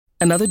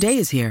Another day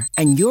is here,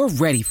 and you're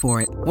ready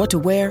for it. What to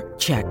wear?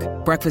 Check.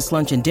 Breakfast,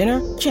 lunch, and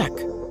dinner? Check.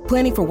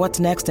 Planning for what's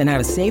next and how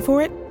to save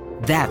for it?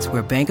 That's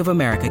where Bank of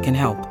America can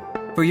help.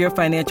 For your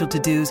financial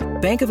to-dos,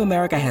 Bank of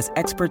America has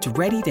experts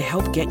ready to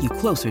help get you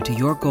closer to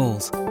your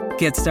goals.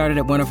 Get started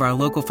at one of our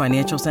local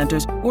financial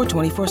centers or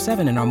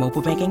 24/7 in our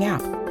mobile banking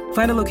app.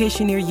 Find a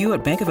location near you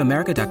at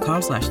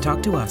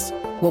bankofamerica.com/talktous.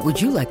 What would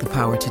you like the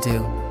power to do?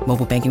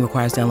 Mobile banking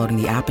requires downloading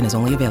the app and is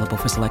only available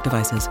for select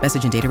devices.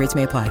 Message and data rates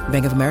may apply.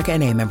 Bank of America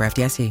N.A., member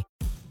FDIC.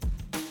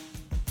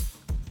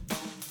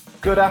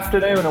 Good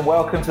afternoon and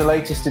welcome to the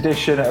latest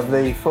edition of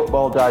the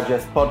Football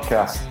Digest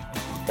podcast.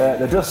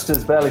 The dust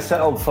has barely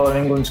settled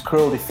following England's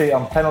cruel defeat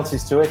on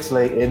penalties to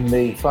Italy in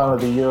the final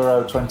of the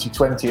Euro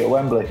 2020 at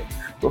Wembley.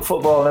 But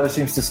football never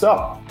seems to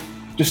stop.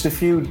 Just a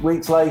few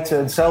weeks later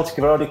and Celtic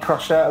have already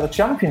crashed out of the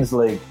Champions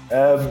League.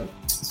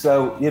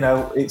 So,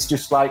 it's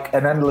just like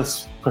an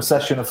endless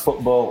procession of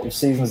football. The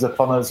season's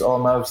upon us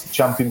almost, the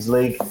Champions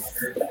League.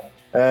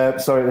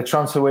 The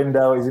transfer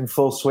window is in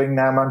full swing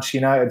now. Manchester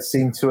United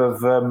seem to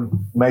have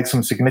made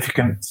some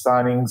significant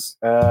signings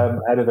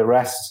ahead of the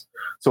rest.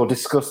 So we'll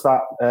discuss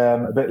that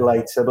a bit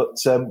later. But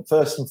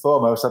first and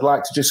foremost, I'd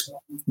like to just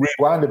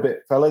rewind a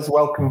bit, fellas.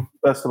 Welcome,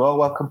 first of all.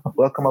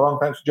 Welcome along.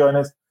 Thanks for joining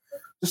us.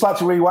 Just like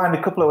to rewind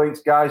a couple of weeks,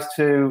 guys,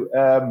 to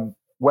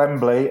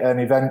Wembley and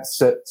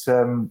events at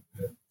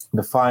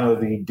the final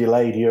of the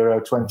delayed Euro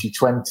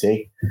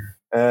 2020.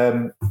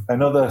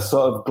 Another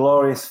sort of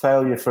glorious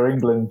failure for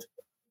England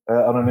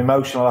on an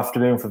emotional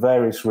afternoon for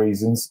various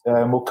reasons.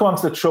 We'll come on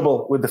to the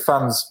trouble with the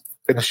fans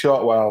in a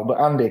short while. But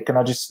Andy, can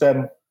I just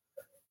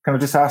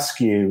ask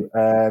you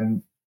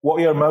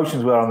what your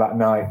emotions were on that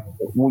night?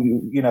 It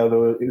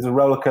was a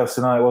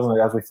rollercoaster night, wasn't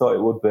it, as we thought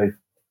it would be?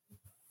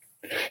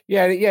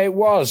 Yeah, it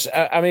was.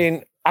 I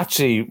mean,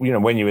 actually,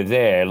 when you were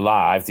there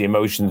live, the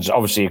emotions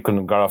obviously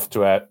couldn't get off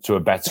to a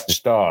better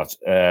start.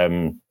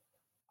 And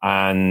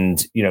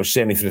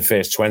certainly for the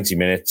first 20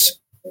 minutes,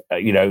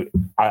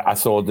 I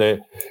thought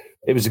that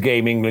it was a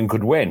game England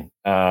could win.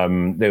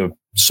 They were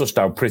sussed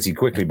out pretty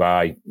quickly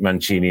by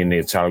Mancini and the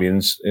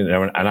Italians,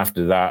 and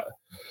after that,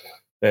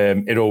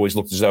 it always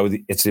looked as though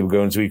Italy were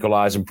going to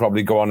equalise and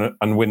probably go on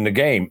and win the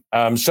game.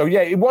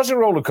 It was a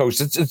roller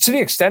coaster to the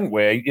extent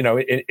where,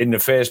 in the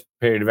first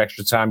period of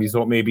extra time, you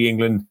thought maybe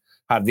England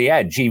had the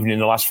edge, even in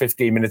the last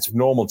 15 minutes of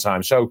normal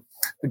time. So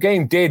the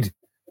game did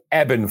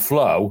ebb and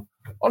flow.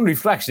 On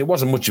reflection, it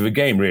wasn't much of a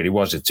game, really,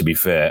 was it, to be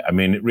fair? I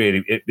mean,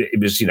 it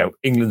was,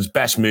 England's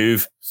best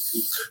move.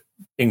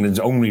 England's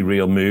only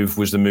real move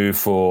was the move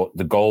for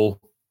the goal.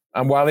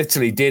 And while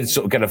Italy did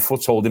sort of get a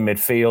foothold in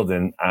midfield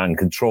and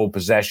control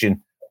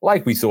possession,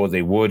 like we thought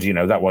they would,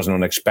 that wasn't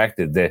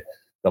unexpected. The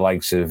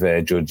likes of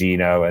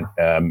Jorginho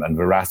and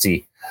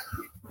Verratti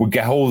would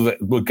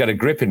get a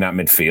grip in that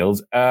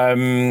midfield.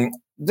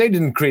 They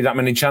didn't create that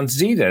many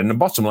chances either. And the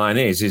bottom line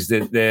is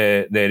that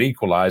their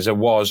equaliser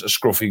was a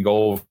scruffy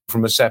goal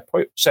from a set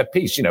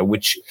piece,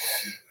 which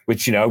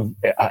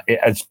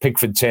as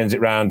Pickford turns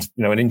it round,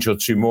 an inch or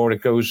two more,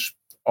 it goes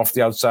off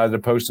the outside of the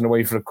post and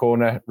away for a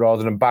corner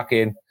rather than back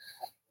in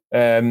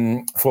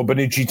for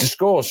Bonucci to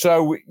score.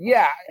 So,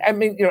 yeah, I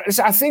mean,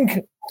 I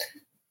think,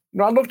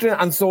 I looked at it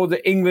and thought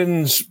that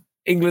England's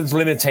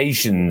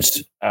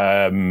limitations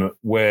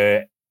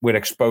were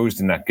exposed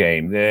in that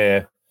game.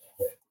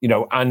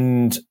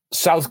 And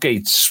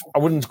Southgate's, I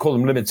wouldn't call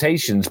them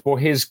limitations, but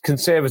his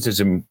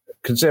conservatism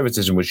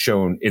was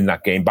shown in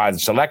that game by the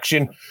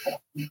selection,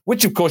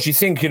 which, of course, you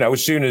think,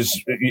 as soon as,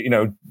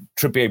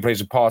 Trippier plays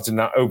a part in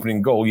that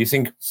opening goal, you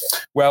think,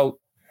 well,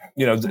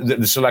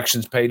 the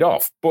selection's paid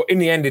off. But in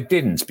the end, it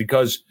didn't,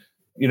 because,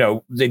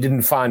 they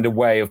didn't find a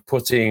way of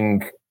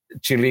putting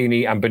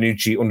Chiellini and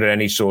Bonucci under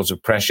any sort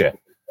of pressure.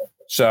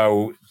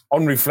 So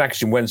on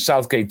reflection, when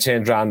Southgate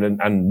turns around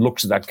and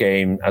looks at that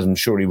game, as I'm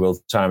sure he will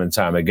time and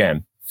time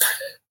again,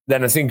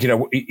 then I think,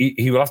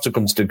 he will have to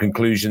come to the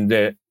conclusion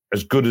that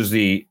as good as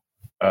the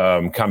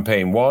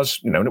campaign was,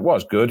 and it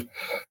was good,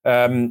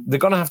 they're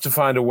going to have to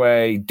find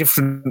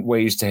different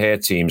ways to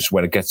hurt teams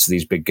when it gets to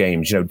these big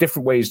games,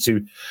 different ways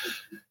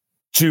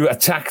to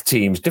attack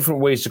teams,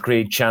 different ways to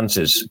create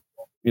chances,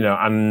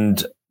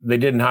 and they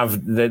didn't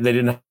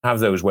have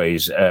those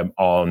ways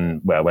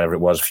on, wherever it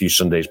was, a few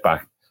Sundays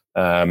back.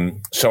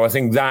 So I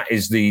think that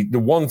is the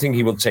one thing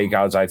he will take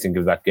out, I think,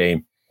 of that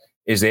game,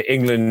 is that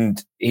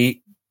England,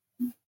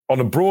 on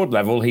a broad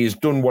level, he has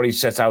done what he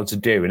set out to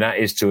do, and that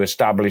is to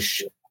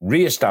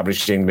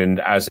re-establish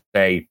England as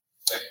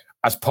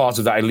part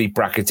of that elite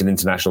bracket in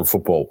international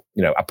football,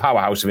 a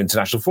powerhouse of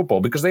international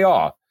football, because they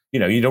are.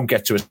 You don't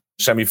get to a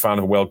semi-final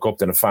of a World Cup,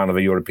 then a final of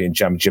a European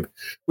Championship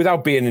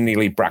without being in the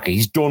elite bracket.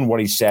 He's done what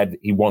he said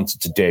he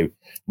wanted to do.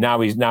 Now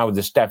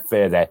the step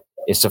further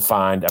is to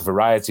find a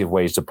variety of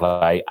ways to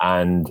play,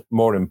 and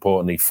more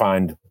importantly,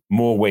 find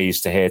more ways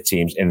to hurt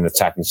teams in an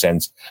attacking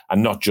sense,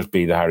 and not just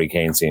be the Harry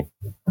Kane team.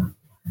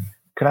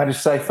 Can I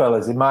just say,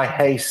 fellas, in my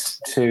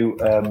haste to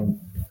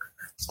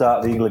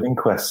start the England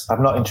inquest. I've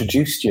not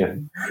introduced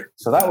you.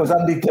 So that was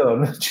Andy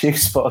Dunn, Chief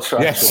Sports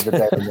Writer of the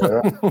Daily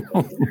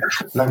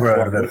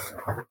Mirror.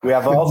 We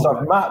have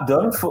also Matt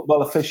Dunn,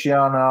 football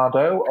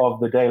aficionado of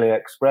the Daily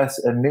Express,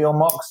 and Neil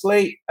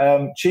Moxley,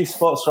 Chief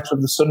Sports Writer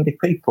of the Sunday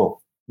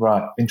People.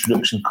 Right,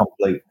 introduction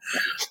complete.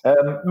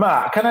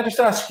 Matt, can I just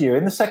ask you,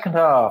 in the second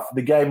half,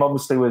 the game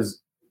obviously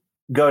was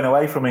going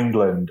away from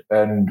England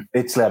and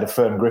Italy had a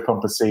firm grip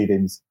on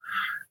proceedings.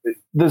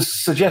 The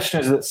suggestion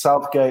is that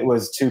Southgate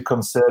was too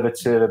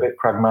conservative, a bit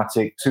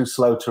pragmatic, too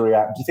slow to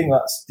react. Do you think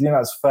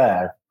that's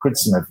fair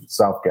criticism of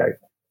Southgate?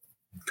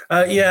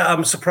 Yeah,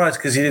 I'm surprised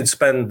because he did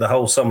spend the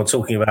whole summer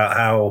talking about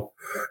how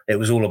it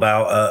was all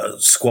about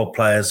squad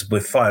players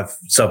with 5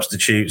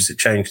 substitutes. It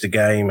changed the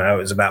game, how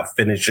it was about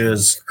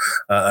finishers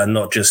and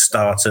not just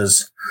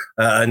starters.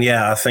 And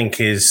yeah, I think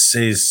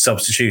his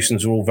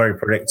substitutions were all very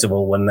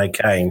predictable when they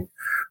came.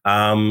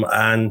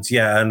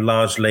 And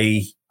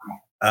largely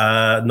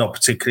not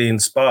particularly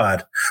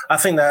inspired. I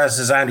think that,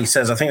 as Andy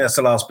says, I think that's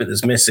the last bit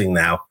that's missing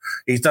now.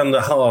 He's done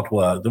the hard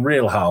work, the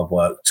real hard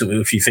work,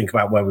 if you think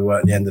about where we were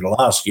at the end of the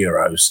last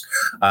Euros,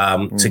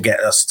 to get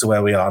us to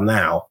where we are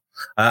now.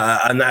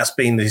 And that's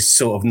been his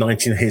sort of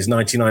his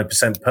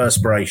 99%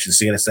 perspiration.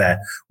 So it's there.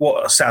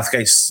 What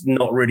Southgate's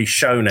not really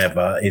shown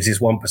ever is his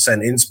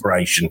 1%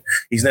 inspiration.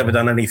 He's never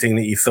done anything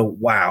that you thought,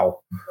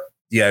 wow,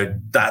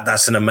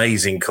 that's an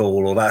amazing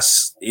call, or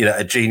that's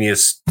a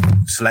genius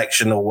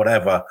selection, or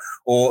whatever.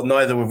 Or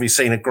neither have we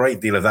seen a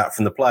great deal of that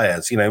from the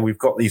players. We've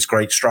got these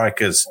great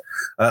strikers,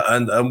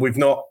 and we've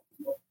not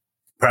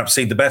perhaps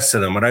seen the best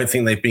of them. I don't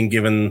think they've been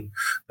given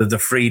the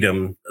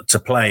freedom to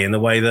play in the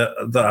way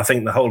that I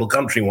think the whole of the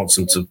country wants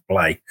them to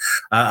play.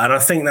 And I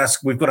think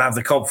we've got to have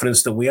the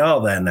confidence that we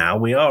are there now.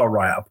 We are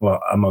right up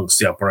amongst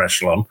the upper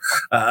echelon.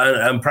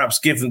 And perhaps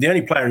give them, the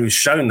only player who's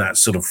shown that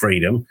sort of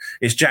freedom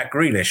is Jack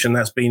Grealish, and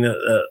that's been at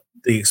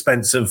the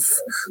expense of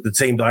the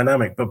team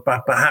dynamic. But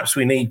perhaps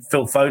we need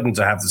Phil Foden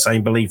to have the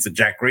same belief that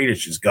Jack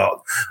Grealish has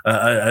got.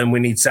 And we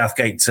need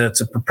Southgate to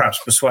perhaps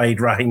persuade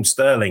Raheem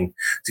Sterling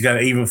to go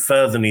even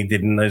further than he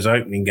did in those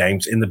opening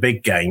games, in the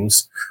big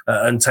games,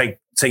 and take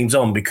teams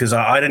on, because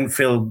I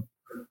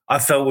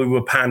felt we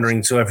were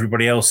pandering to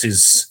everybody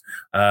else's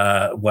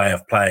way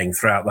of playing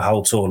throughout the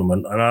whole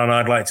tournament. And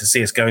I'd like to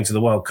see us go into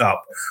the World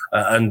Cup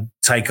and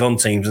take on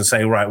teams and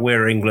say, right,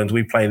 we're England,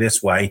 we play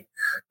this way.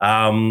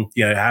 How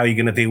are you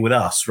going to deal with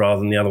us, rather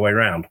than the other way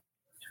around?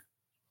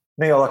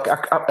 Neil,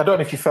 I don't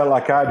know if you felt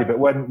like I did, but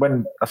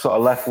when I sort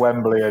of left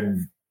Wembley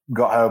and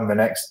got home the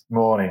next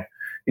morning,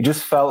 it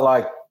just felt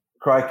like,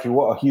 crikey,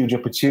 what a huge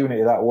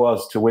opportunity that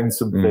was to win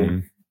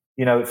something.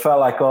 It felt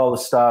like all the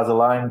stars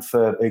aligned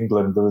for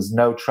England. There was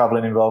no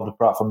travelling involved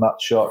apart from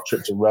that short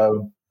trip to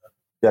Rome.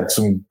 They had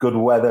some good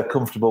weather,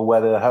 comfortable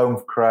weather,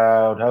 home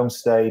crowd, home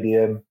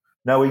stadium,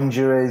 no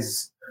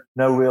injuries,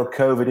 no real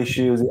COVID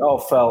issues. It all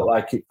felt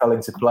like it fell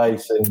into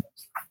place, and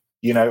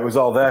it was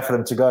all there for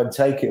them to go and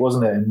take it,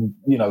 wasn't it? And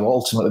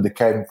ultimately they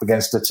came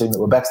against a team that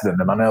were better than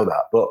them. I know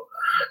that, but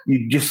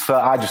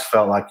I just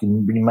felt like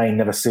you may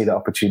never see that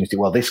opportunity.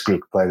 Well, this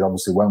group of players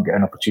obviously won't get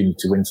an opportunity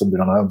to win something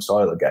on home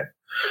soil again.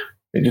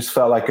 It just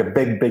felt like a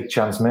big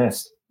chance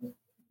missed.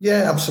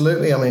 Yeah,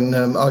 absolutely. I mean,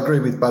 I agree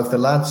with both the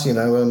lads. In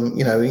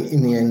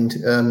the end,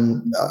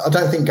 I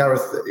don't think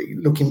Gareth.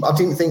 I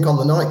didn't think on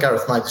the night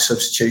Gareth made the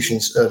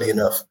substitutions early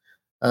enough,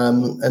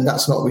 and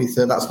that's not with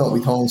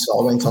hindsight.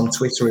 I went on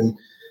Twitter and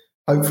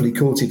hopefully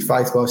courted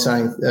fate by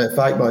saying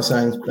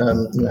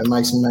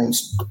Mason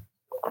Mount's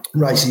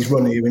race is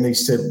run here. He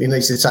needs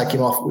to take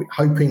him off,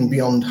 hoping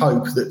beyond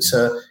hope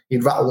that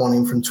he'd rattle one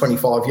in from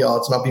 25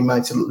 yards, and I'd be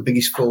made to look the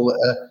biggest fool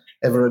that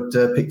ever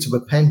had picked up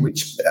a pen,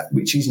 which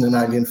isn't an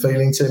alien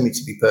feeling to me,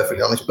 to be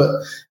perfectly honest. But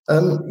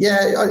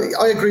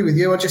I agree with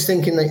you. I just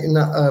think in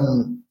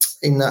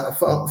that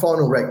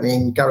final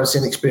reckoning, Gareth's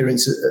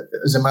inexperience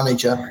as a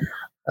manager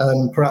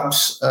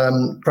perhaps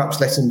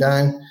let him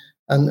down.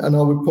 And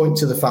I would point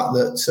to the fact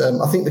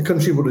that I think the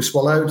country would have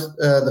swallowed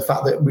the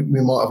fact that we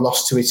might have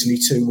lost to Italy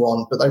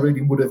 2-1, but they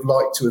really would have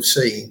liked to have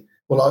seen.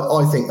 Well,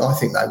 I think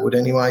they would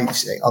anyway.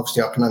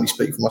 Obviously, I can only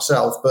speak for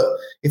myself, but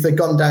if they'd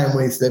gone down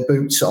with their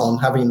boots on,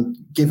 having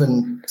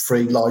given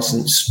free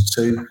license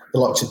to the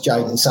likes of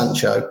Jadon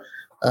Sancho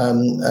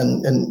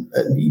and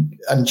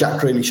Jack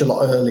Grealish a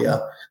lot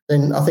earlier,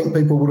 then I think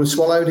people would have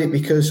swallowed it,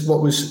 because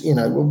what was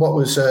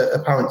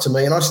apparent to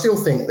me, and I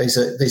still think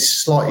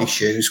there's slight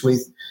issues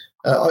with.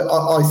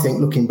 I think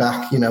looking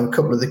back, a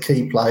couple of the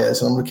key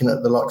players, and I'm looking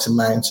at the likes of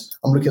Mount,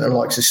 I'm looking at the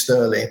likes of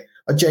Sterling.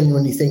 I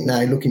genuinely think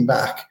now, looking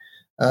back,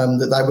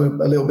 that they were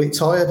a little bit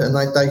tired, and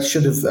they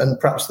should have, and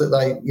perhaps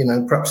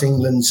perhaps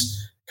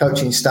England's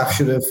coaching staff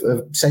should have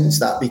sensed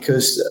that,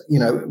 because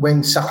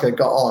when Saka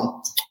got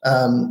on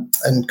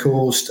and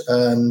caused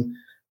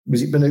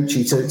was it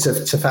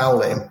Bonucci to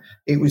foul him,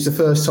 it was the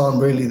first time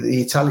really that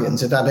the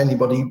Italians had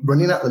anybody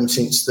running at them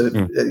since the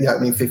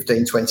opening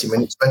 15-20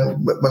 minutes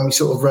when we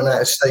sort of run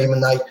out of steam,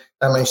 and they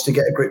managed to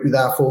get a grip with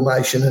our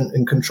formation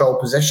and control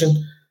possession.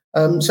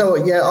 Gareth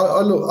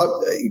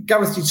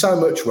did so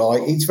much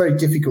right. It's very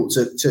difficult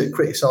to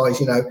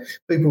criticise.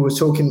 People were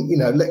talking.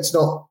 Let's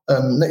not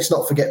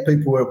forget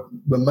people were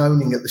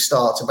moaning at the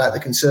start about the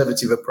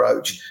Conservative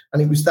approach,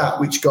 and it was that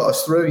which got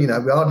us through. We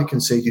hardly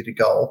conceded a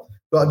goal,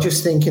 but I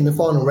just think in the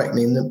final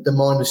reckoning, the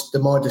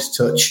Midas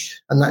touch,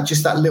 and that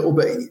little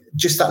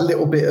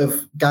bit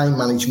of game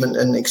management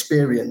and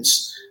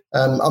experience.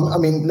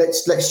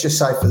 Let's just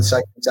say, for the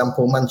sake of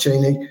example,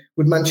 Mancini.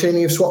 Would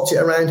Mancini have swapped it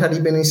around had he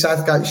been in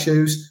Southgate's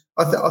shoes?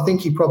 I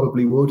think he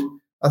probably would.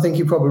 I think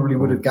he probably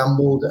would have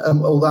gambled.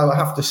 Although I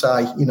have to say,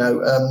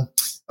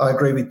 I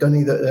agree with Dunny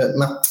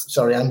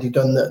Andy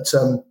Dunn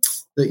that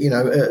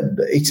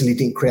Italy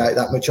didn't create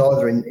that much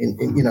either.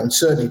 And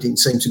certainly didn't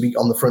seem to be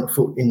on the front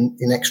foot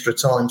in extra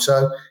time.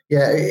 So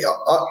yeah,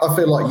 I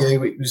feel like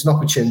you. It was an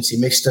opportunity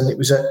missed, and it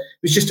was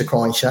just a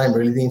crying shame,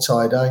 really, the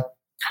entire day.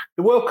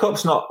 The World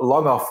Cup's not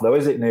long off, though,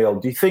 is it, Neil?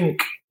 Do you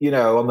think,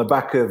 on the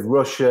back of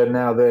Russia,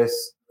 now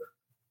this,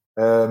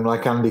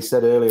 like Andy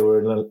said earlier,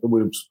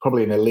 we're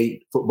probably an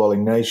elite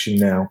footballing nation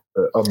now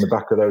on the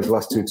back of those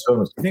last two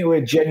tournaments. Do you think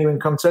we're genuine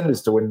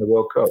contenders to win the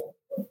World Cup?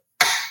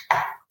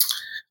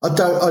 I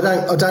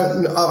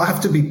don't. I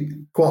have to be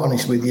quite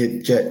honest with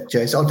you,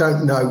 Jez. I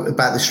don't know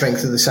about the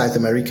strength of the South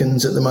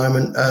Americans at the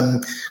moment.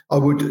 I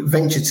would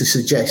venture to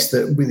suggest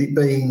that with it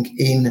being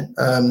in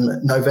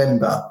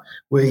November,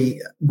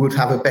 we would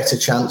have a better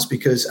chance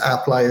because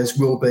our players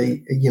will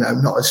be,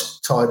 not as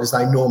tired as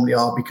they normally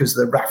are because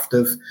of the raft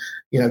of,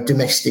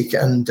 domestic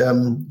and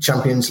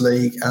Champions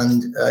League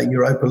and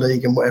Europa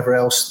League and whatever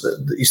else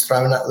that is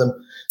thrown at them.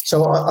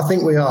 So I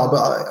think we are,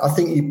 but I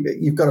think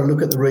you've got to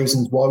look at the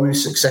reasons why we were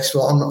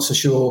successful. I'm not so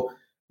sure,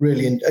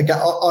 really. And again,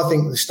 I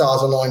think the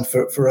stars aligned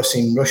for us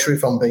in Russia,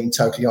 if I'm being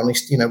totally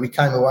honest. We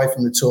came away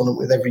from the tournament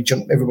with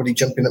everybody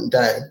jumping up and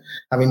down,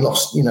 having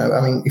lost,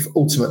 if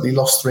ultimately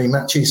lost 3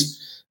 matches.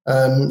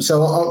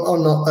 So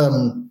I'm not.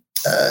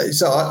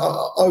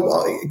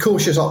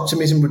 Cautious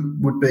optimism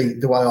would be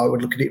the way I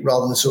would look at it,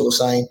 rather than sort of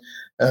saying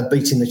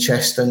beating the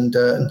chest and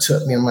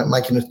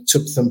making a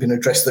tub thumping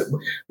address that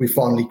we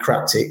finally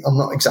cracked it. I'm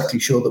not exactly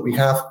sure that we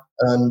have.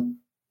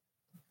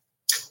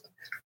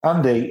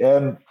 Andy,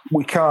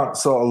 we can't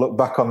sort of look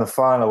back on the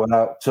final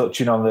without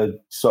touching on the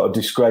sort of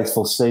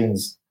disgraceful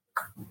scenes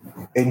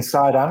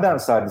inside and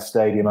outside the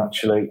stadium,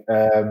 actually,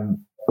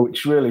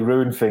 which really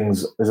ruined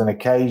things as an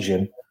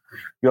occasion.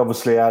 You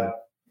obviously had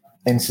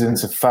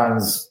incidents of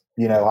fans,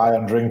 high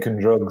on drink and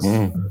drugs,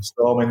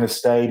 storming the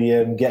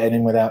stadium, getting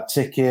in without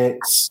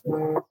tickets,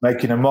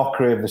 making a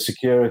mockery of the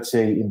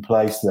security in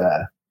place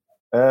there.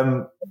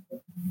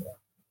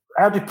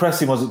 How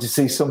depressing was it to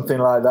see something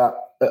like that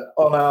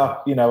on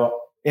our,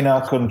 in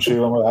our country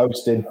when we're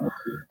hosting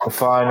the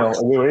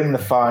final? We were in the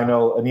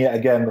final, and yet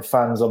again, the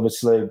fans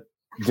obviously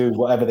do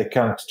whatever they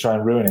can to try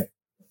and ruin it.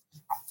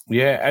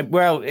 Yeah,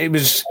 well, it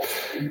was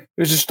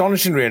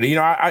astonishing, really.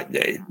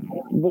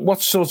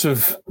 What sort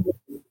of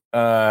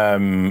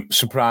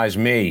surprised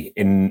me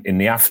in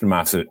the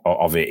aftermath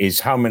of it is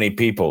how many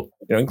people,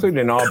 including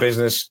in our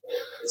business,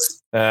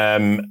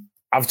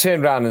 I've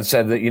turned around and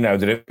said that,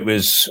 that it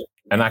was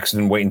an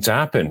accident waiting to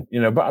happen,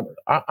 but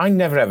I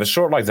never ever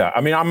saw it like that.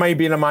 I mean, I may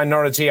be in a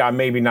minority, I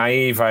may be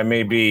naive, I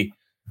may be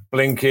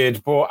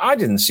blinkered, but I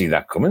didn't see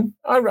that coming.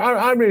 I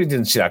really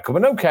didn't see that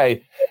coming.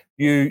 Okay,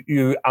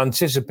 you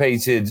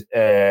anticipated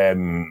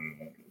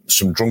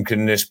some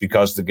drunkenness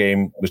because the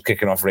game was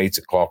kicking off at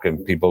 8:00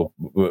 and people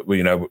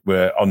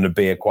were on the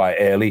beer quite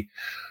early.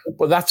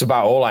 But that's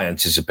about all I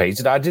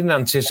anticipated. I didn't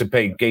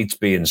anticipate gates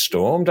being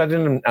stormed. I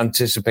didn't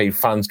anticipate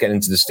fans getting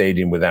into the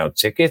stadium without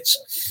tickets.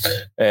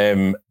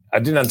 I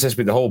didn't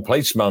anticipate the whole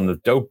place smelling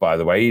of dope, by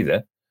the way,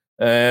 either.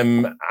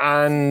 And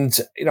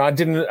I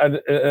didn't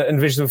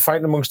envision them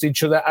fighting amongst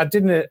each other. I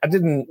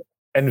didn't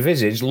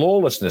envisage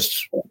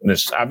lawlessness.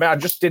 I mean, I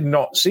just did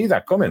not see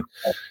that coming.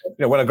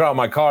 When I got out of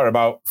my car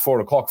about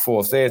 4:00,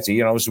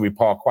 4:30, obviously we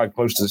parked quite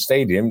close to the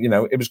stadium.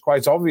 It was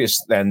quite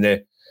obvious then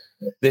that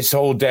this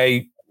whole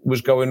day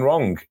was going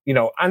wrong.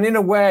 And in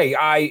a way,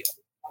 I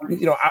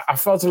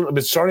felt a little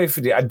bit sorry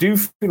for I do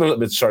feel a little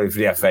bit sorry for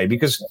the FA,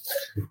 because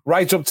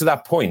right up to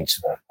that point,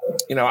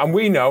 and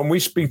we know, and we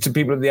speak to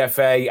people at the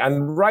FA,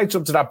 and right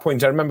up to that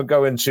point, I remember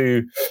going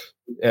to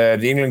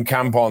the England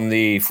camp on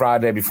the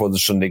Friday before the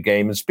Sunday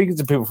game and speaking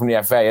to people from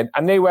the FA,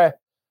 and they were,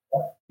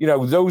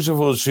 those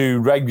of us who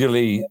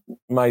regularly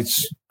might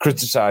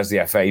criticise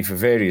the FA for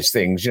various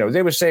things,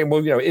 they were saying,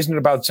 well, isn't it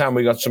about time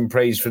we got some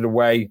praise for the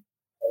way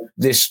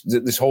this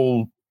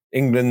whole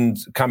England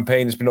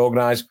campaign has been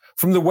organised,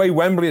 from the way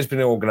Wembley has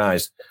been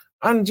organised?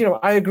 And,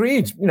 I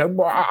agreed.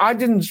 I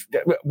didn't.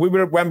 We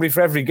were at Wembley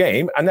for every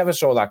game. I never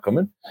saw that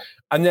coming.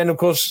 And then, of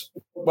course,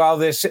 while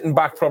they're sitting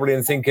back probably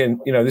and thinking,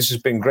 this has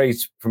been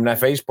great from an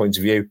FA's point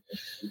of view,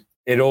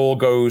 it all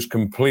goes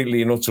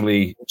completely and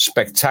utterly,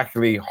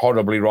 spectacularly,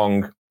 horribly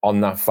wrong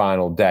on that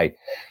final day.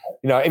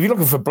 If you're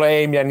looking for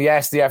blame, then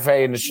yes, the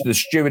FA and the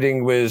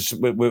stewarding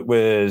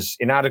was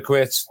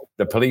inadequate.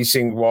 The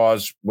policing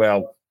was,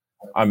 well,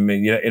 I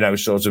mean,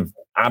 sort of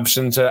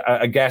absent,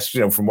 I guess,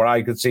 from what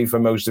I could see for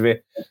most of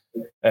it.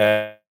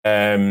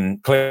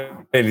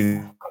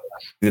 Clearly,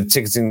 the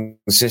ticketing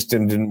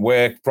system didn't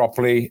work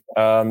properly.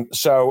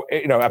 So,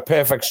 a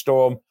perfect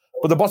storm.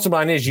 But the bottom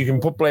line is you can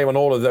put blame on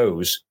all of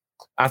those.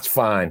 That's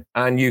fine.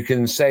 And you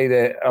can say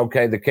that,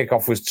 okay, the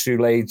kickoff was too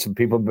late and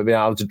people have been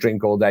able to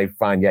drink all day.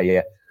 Fine.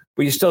 Yeah.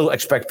 But you still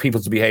expect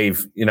people to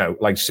behave,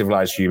 like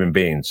civilized human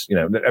beings.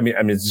 I mean,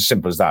 it's as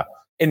simple as that.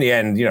 In the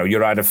end,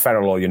 you're either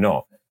feral or you're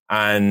not.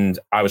 And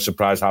I was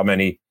surprised how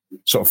many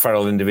sort of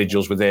feral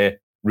individuals were there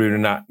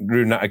ruining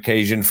that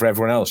occasion for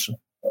everyone else.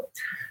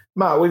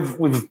 Matt,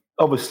 we've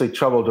obviously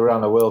travelled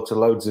around the world to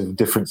loads of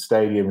different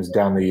stadiums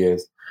down the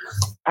years.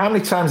 How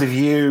many times have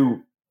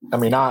you,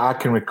 I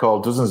can recall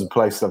dozens of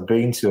places I've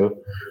been to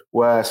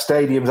where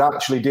stadiums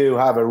actually do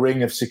have a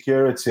ring of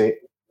security,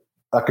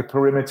 like a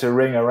perimeter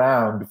ring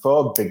around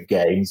before big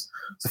games.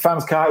 So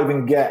fans can't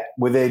even get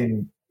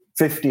within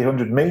 50,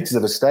 100 metres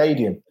of a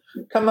stadium.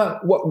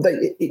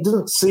 It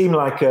doesn't seem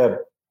like a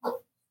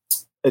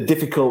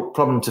difficult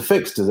problem to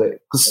fix, does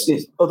it?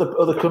 Because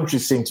other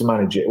countries seem to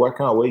manage it. Why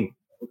can't we?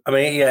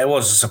 It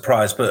was a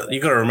surprise, but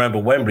you've got to remember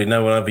Wembley,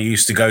 no one ever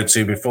used to go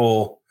to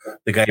before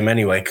the game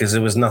anyway, because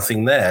there was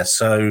nothing there.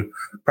 So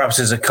perhaps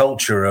there's a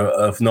culture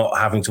of not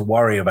having to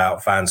worry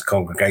about fans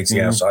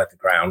congregating outside the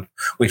ground,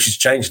 which has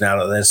changed now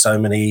that there's so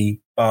many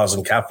bars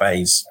and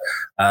cafes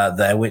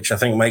there, which I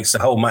think makes the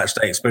whole match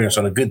day experience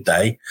on a good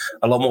day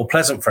a lot more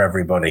pleasant for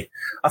everybody.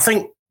 I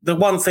think the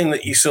one thing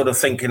that you sort of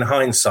think in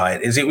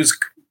hindsight is it was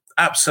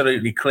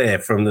absolutely clear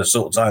from the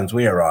sort of times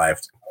we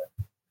arrived.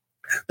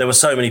 There were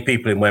so many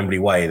people in Wembley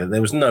Way that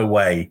there was no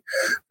way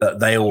that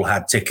they all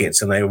had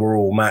tickets and they were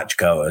all match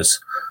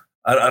goers.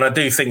 And I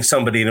do think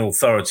somebody in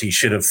authority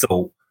should have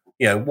thought,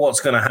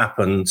 what's going to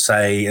happen,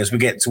 say, as we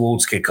get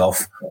towards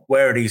kickoff,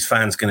 where are these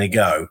fans going to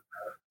go?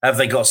 Have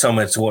they got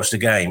somewhere to watch the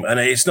game? And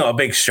it's not a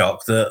big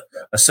shock that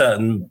a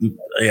certain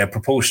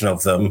proportion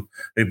of them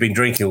who've been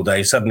drinking all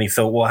day suddenly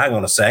thought, well, hang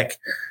on a sec,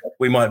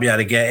 we might be able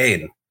to get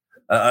in.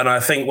 And I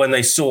think when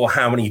they saw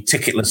how many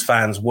ticketless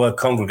fans were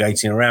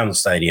congregating around the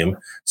stadium,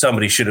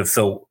 somebody should have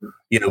thought,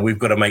 we've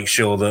got to make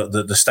sure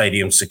that the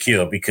stadium's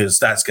secure because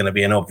that's going to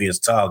be an obvious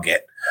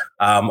target.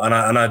 And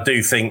I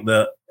do think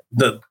that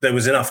there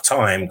was enough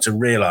time to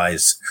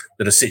realise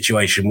that a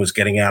situation was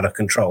getting out of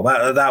control.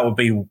 That would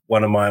be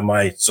one of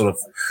my sort of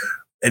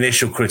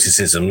initial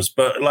criticisms.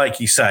 But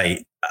like you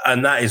say,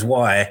 and that is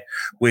why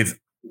with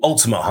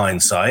ultimate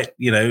hindsight,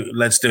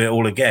 let's do it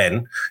all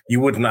again, you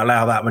wouldn't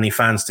allow that many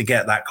fans to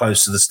get that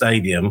close to the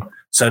stadium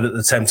so that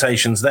the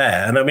temptation's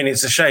there. And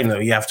it's a shame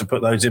that you have to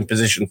put those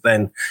impositions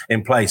then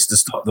in place to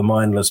stop the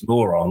mindless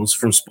morons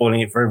from spoiling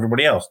it for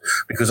everybody else.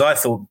 Because I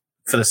thought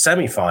for the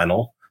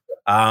semi-final,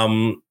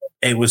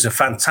 it was a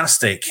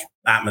fantastic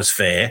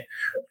atmosphere,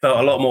 felt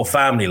a lot more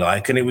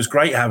family-like, and it was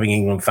great having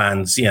England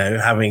fans,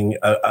 having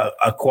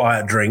a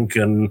quiet drink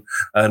and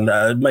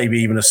maybe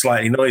even a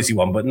slightly noisy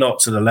one, but not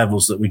to the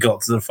levels that we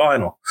got to the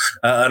final.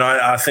 And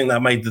I think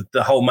that made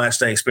the whole match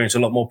day experience a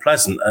lot more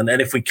pleasant. And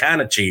if we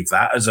can achieve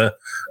that as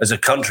a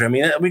country,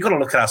 we've got to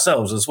look at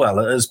ourselves as well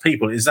as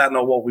people. Is that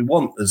not what we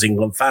want as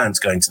England fans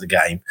going to the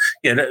game?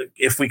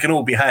 If we can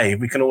all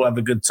behave, we can all have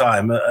a good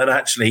time, and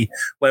actually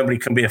Wembley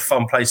can be a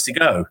fun place to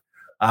go.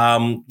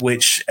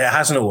 Which it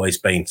hasn't always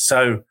been.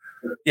 So,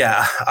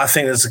 yeah, I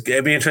think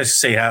it'd be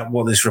interesting to see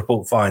what this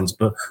report finds.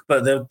 But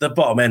the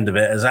bottom end of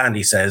it, as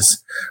Andy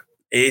says,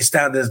 it's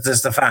down.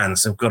 There's the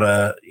fans have got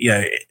to,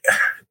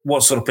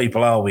 what sort of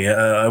people are we,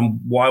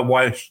 and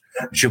why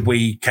should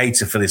we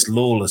cater for this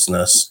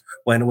lawlessness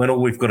when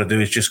all we've got to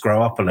do is just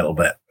grow up a little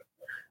bit?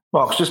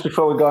 Mark, just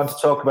before we go on to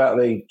talk about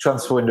the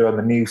transfer window and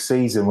the new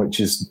season,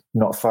 which is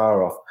not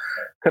far off,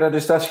 could I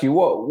just ask you,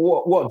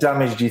 what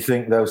damage do you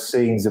think those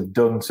scenes have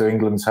done to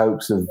England's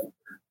hopes of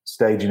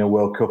staging a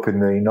World Cup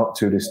in the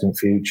not-too-distant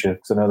future?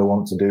 Because I know they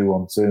want to do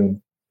one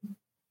soon.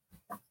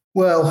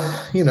 Well,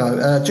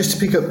 just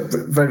to pick up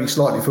very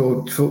slightly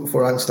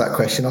for answer that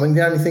question,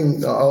 the only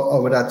thing I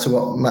would add to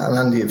what Matt and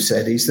Andy have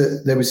said is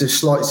that there was a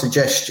slight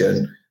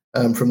suggestion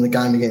from the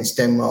game against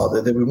Denmark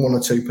that there were one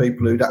or two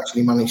people who'd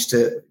actually managed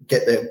to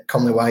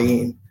come their way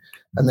in.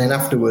 And then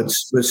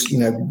afterwards was,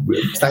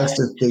 thanks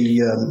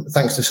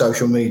to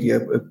social media,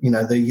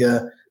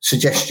 the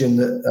suggestion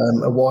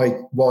that a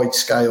wide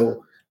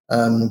scale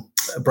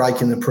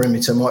break in the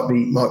perimeter might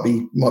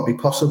be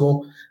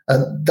possible.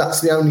 And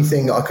that's the only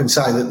thing I can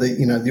say that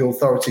the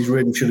authorities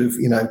really should have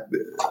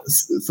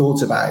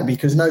thought about it,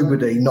 because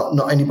nobody,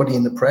 not anybody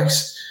in the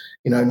press,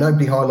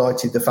 nobody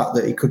highlighted the fact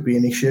that it could be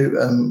an issue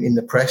in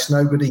the press.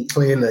 Nobody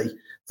clearly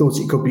thought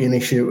it could be an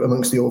issue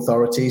amongst the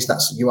authorities.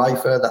 That's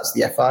UEFA, that's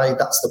the FA,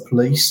 that's the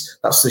police,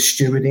 that's the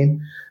stewarding.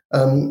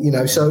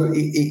 So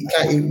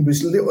it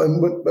was little,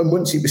 and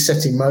once it was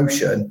set in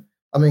motion,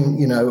 by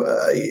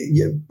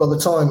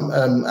the time,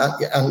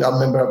 and I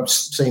remember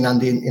seeing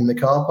Andy in the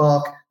car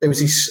park, there was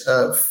this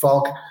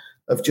fog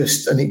of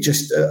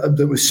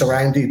that was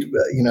surrounded,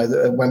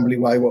 the Wembley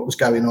Way, what was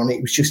going on.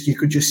 It was just, you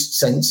could just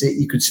sense it,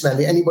 you could smell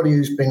it. Anybody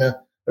who's been a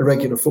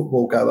regular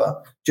football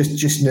goer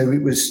just knew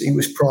it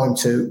was primed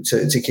to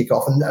kick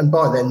off, and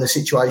by then the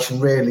situation,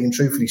 really and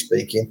truthfully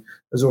speaking,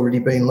 has already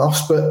been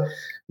lost. But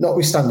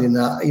notwithstanding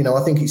that,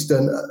 I think it's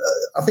done.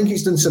 I think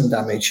it's done some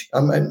damage.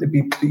 It'd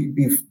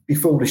be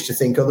foolish to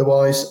think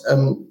otherwise.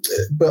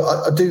 But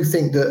I do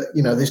think that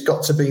there's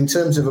got to be, in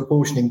terms of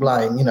apportioning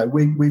blame.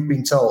 We've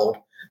been told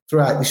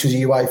throughout this was a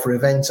UEFA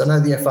event. I know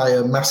the FA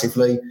are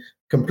massively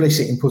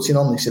complicit in putting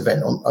on this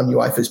event on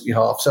UEFA's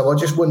behalf. So I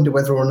just wonder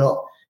whether or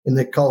not, in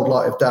the cold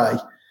light of day,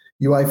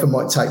 UEFA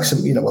might take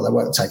some, they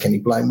won't take any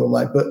blame, will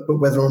they? But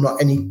whether or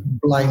not any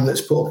blame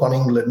that's put upon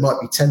England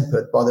might be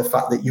tempered by the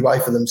fact that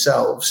UEFA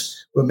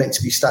themselves were meant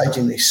to be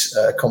staging this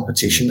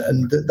competition,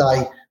 and that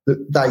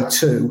they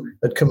too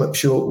had come up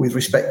short with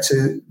respect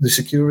to the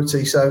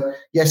security. So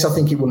yes, I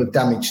think it will have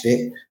damaged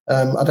it.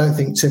 I don't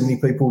think too many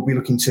people will be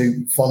looking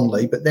too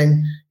fondly. But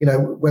then,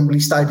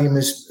 Wembley Stadium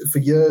has for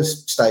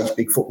years staged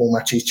big football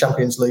matches,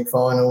 Champions League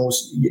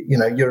finals,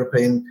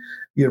 European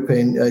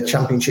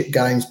Championship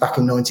games back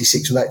in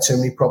 '96 without too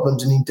many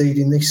problems, and indeed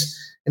in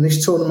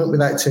this tournament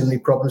without too many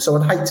problems. So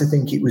I'd hate to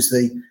think it was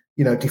the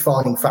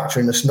defining factor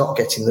in us not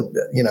getting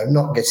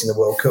the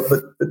World Cup,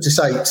 but to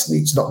say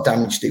it's not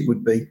damaged it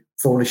would be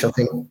foolish, I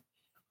think.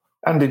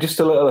 Andy, just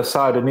a little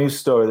aside, a news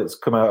story that's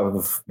come out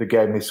of the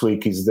game this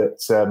week is that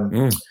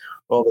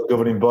all the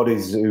governing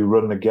bodies who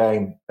run the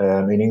game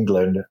in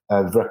England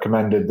have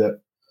recommended that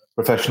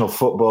professional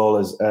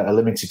footballers are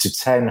limited to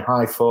 10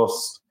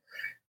 high-force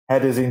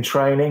headers in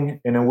training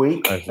in a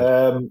week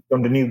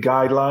under new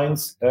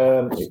guidelines.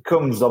 It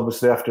comes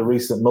obviously after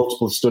recent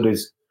multiple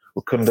studies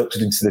were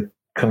conducted into the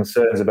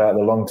concerns about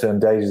the long-term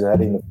dangers of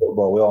heading the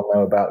football. We all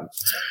know about,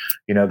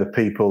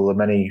 the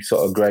many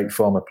sort of great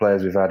former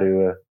players we've had who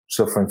are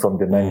suffering from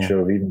dementia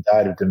or even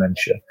died of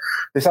dementia.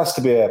 This has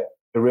to be a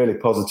really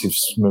positive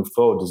move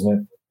forward,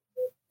 doesn't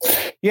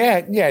it? Yeah,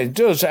 it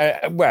does.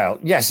 Well,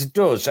 yes, it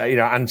does.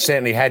 And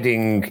certainly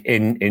heading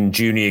in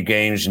junior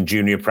games and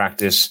junior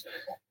practice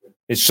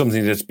is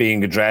something that's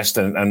being addressed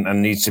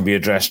and needs to be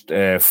addressed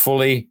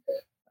fully.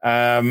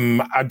 I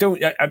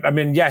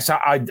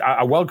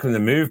welcome the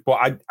move,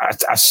 but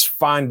I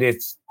find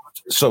it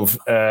sort of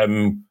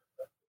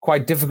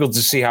quite difficult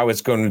to see how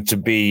it's going to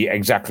be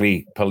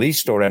exactly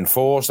policed or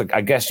enforced.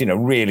 I guess,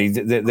 really,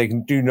 they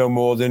can do no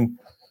more than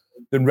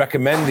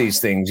recommend these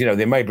things.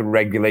 There might be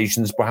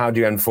regulations, but how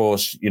do you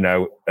enforce,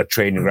 a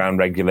training ground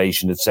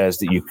regulation that says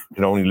that you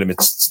can only limit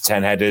to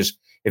 10 headers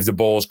if the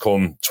balls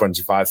come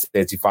 25,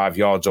 35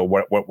 yards or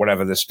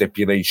whatever the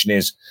stipulation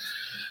is?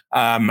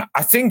 I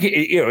think,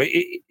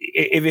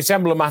 if it's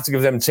emblematic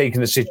of them taking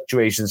the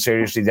situation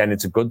seriously, then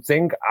it's a good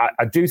thing.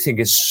 I do think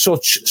it's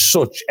such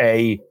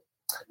a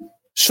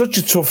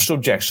tough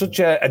subject, such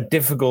a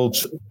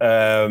difficult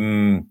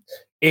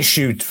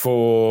issue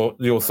for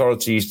the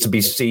authorities to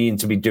be seen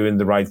to be doing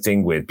the right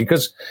thing with.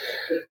 Because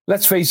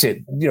let's face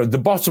it, the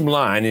bottom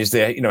line is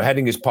that,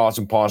 heading is part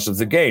and parcel of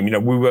the game.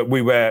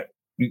 We were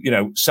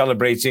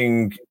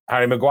celebrating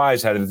Harry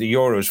Maguire's head of the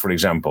Euros, for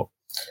example.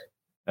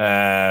 We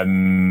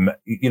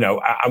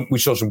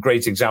saw some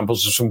great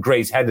examples of some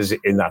great headers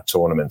in that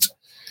tournament.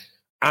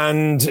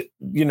 And,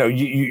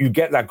 you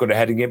get that good at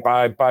heading it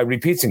by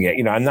repeating it,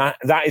 and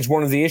that is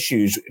one of the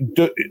issues.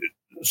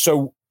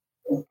 So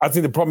I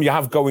think the problem you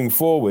have going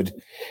forward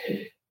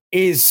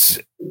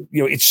is,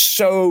 it's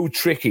so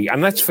tricky.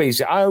 And let's face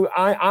it,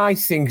 I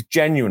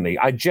genuinely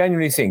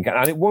think,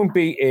 and it won't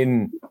be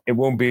in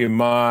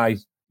my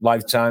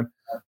lifetime.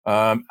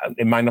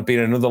 It might not be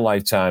in another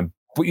lifetime,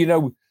 but,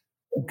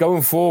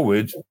 going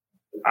forward,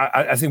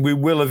 I think we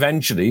will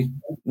eventually,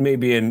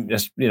 maybe in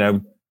just,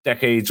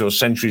 decades or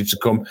centuries to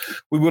come,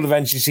 we will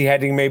eventually see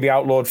heading maybe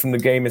outlawed from the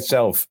game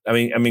itself. I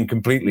mean,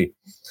 completely,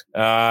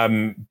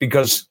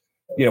 because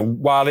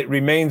while it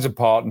remains a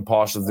part and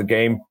parcel of the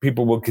game,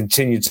 people will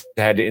continue to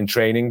head it in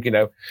training.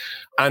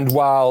 And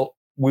while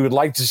we would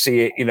like to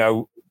see it,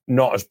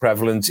 not as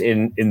prevalent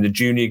in the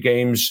junior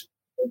games,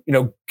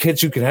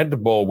 kids who can head the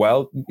ball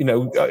well,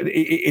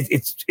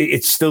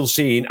 it's still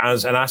seen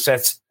as an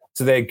asset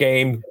to their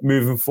game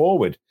moving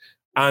forward.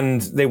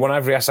 And they want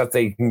every asset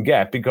they can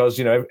get because,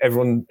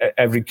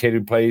 every kid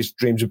who plays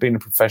dreams of being a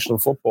professional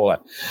footballer.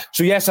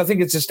 So, yes, I think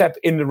it's a step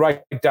in the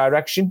right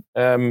direction.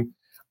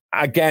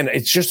 Again,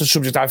 it's just a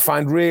subject I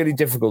find really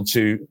difficult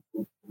to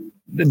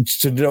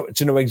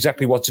know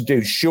exactly what to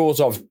do,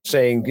 short of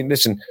saying,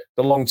 listen,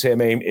 the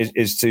long-term aim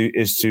is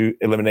to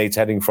eliminate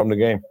heading from the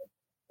game.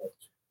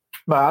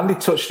 Andy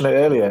touched on it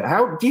earlier.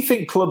 How do you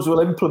think clubs will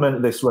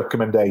implement this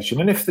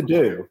recommendation? And if they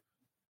do,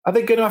 are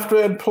they going to have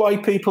to employ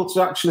people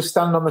to actually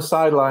stand on the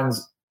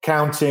sidelines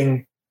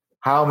counting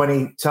how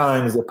many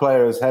times the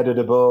player has headed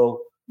a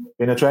ball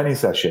in a training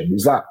session?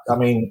 Is that,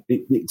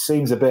 it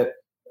seems a bit,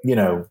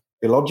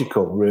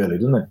 illogical, really,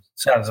 doesn't it?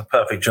 Sounds a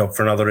perfect job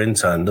for another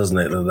intern, doesn't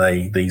it?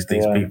 That these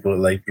people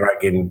that they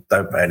drag in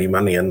don't pay any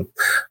money and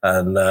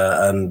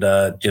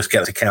just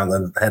get to count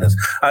the headers.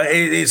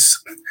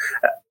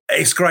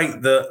 It's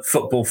great that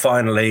football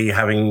finally,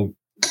 having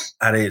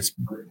had its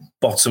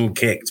bottom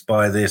kicked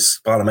by this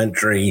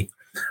parliamentary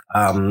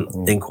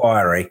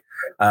inquiry,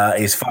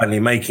 is finally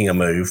making a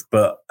move,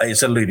 but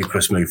it's a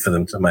ludicrous move for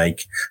them to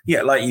make.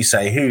 Yeah, like you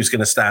say, who's going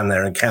to stand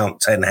there and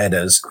count 10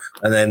 headers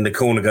and then the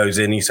corner goes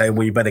in, you say,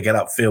 well, you better get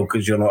upfield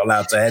because you're not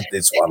allowed to head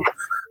this one.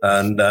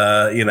 And,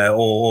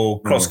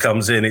 or cross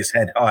comes in, it's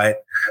head height,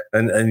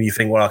 and you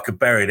think, well, I could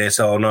bury this.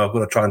 Oh, no, I've got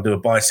to try and do a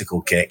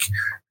bicycle kick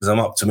because I'm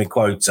up to my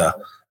quota.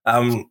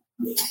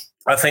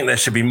 I think there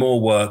should be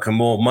more work and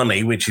more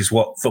money, which is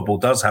what football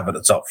does have at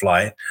the top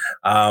flight,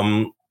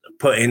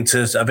 put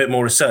into a bit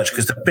more research,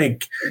 because the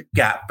big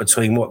gap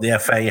between what the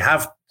FA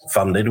have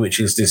funded, which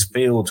is this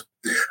field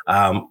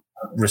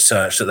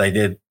research that they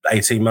did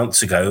 18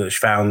 months ago, which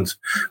found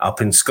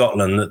up in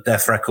Scotland that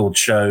death records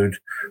showed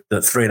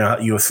that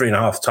you were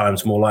 3.5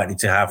 times more likely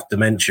to have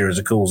dementia as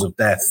a cause of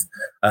death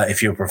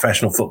if you're a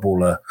professional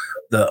footballer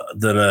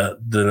than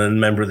a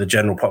member of the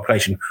general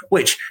population,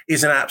 which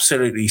is an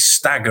absolutely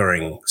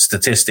staggering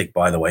statistic,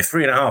 by the way.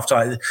 3.5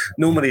 times.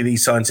 Normally,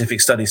 these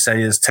scientific studies say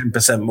there's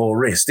 10% more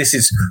risk. This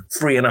is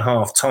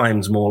 3.5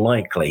 times more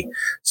likely.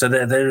 So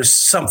there is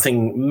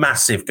something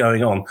massive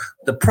going on.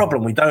 The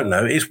problem we don't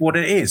know is what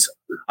it is.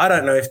 I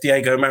don't know if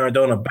Diego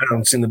Maradona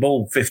bouncing the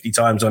ball 50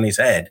 times on his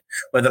head,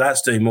 whether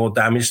that's doing more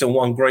damage than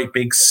one great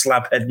big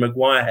slabhead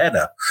Maguire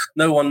header.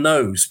 No one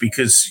knows,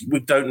 because we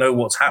don't know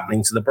what's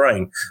happening to the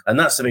brain. And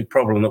that's the big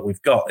problem that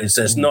we've got, is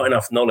there's not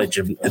enough knowledge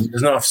and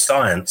there's not enough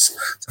science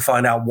to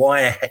find out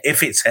why,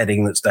 if it's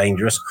heading that's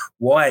dangerous,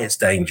 why it's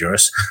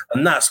dangerous.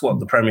 And that's what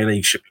the Premier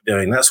League should be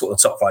doing. That's what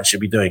the top flight should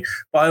be doing.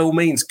 By all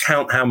means,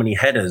 count how many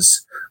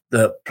headers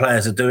that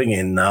players are doing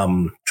in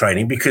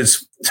training,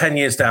 because 10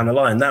 years down the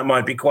line, that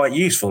might be quite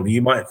useful.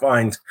 You might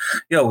find,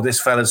 this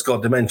fella's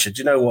got dementia. Do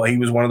you know what? He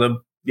was one of the,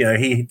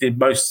 he did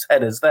most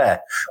headers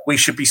there. We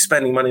should be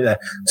spending money there.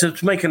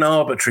 To make an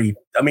arbitrary,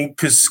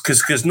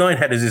 because 9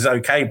 headers is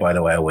okay, by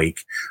the way, a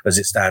week as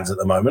it stands at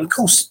the moment. Of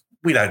course,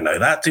 we don't know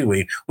that, do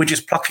we? We're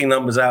just plucking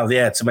numbers out of the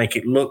air to make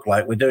it look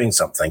like we're doing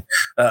something.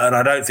 And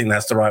I don't think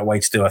that's the right way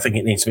to do. I think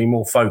it needs to be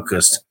more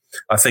focused.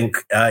 I think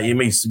it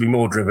needs to be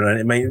more driven, and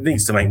it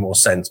needs to make more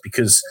sense,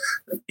 because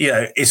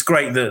it's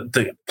great that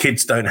the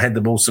kids don't head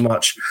the ball so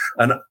much,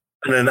 and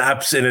in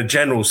a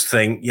general's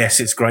thing, yes,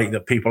 it's great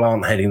that people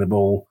aren't heading the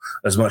ball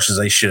as much as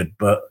they should,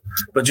 but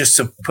just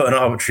to put an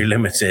arbitrary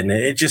limit in,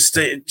 it just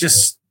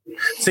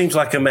seems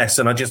like a mess.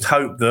 And I just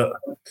hope that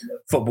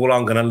football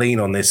aren't going to lean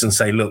on this and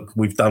say, look,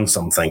 we've done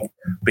something,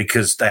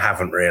 because they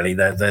haven't really.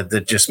 They're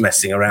just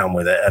messing around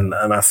with it. And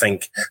I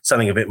think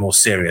something a bit more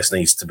serious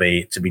needs to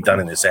be done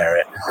in this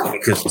area,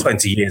 because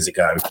 20 years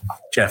ago,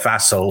 Jeff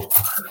Assel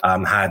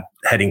had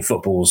heading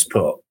footballs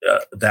put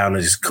down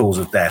as cause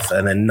of death,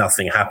 and then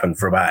nothing happened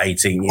for about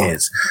 18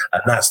 years.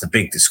 And that's the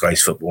big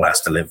disgrace football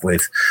has to live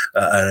with.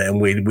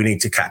 And we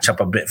need to catch up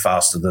a bit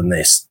faster than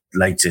this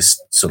latest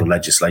sort of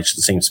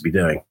legislation seems to be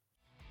doing.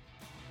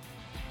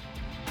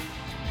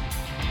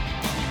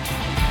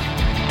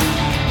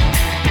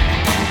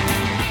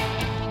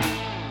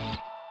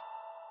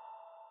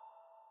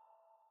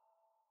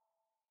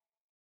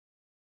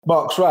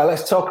 Box, right,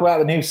 let's talk about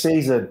the new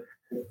season.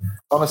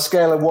 On a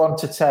scale of 1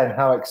 to 10,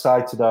 how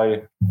excited are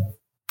you?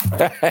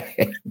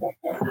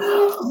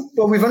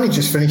 Well, we've only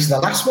just finished the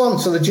last one,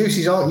 so the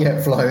juices aren't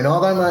yet flowing,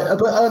 are they, mate?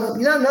 But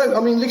no.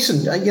 I mean,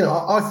 listen,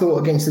 I thought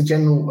against the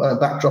general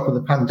backdrop of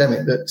the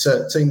pandemic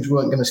that teams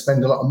weren't going to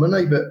spend a lot of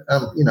money, but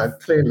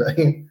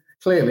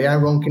clearly, how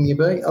wrong can you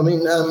be? I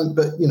mean,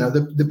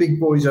 the big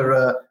boys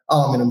are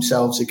arming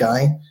themselves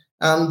again.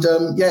 And,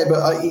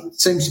 but it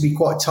seems to be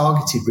quite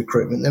targeted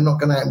recruitment. They're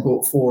not going out and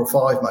bought 4 or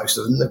 5, most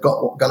of them. They've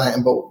gone out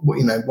and bought,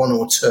 1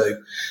 or 2.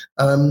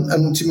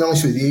 And to be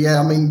honest with you,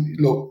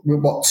 look,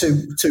 we're,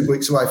 2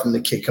 weeks away from the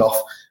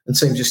kickoff, and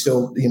teams are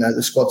still,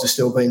 the squads are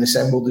still being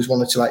assembled. There's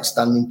 1 or 2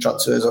 outstanding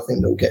transfers I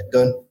think that'll get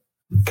done.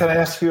 Can I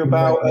ask you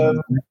about...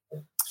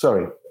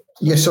 sorry.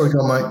 Yeah, sorry, go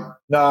on, mate.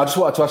 No, I just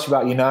wanted to ask you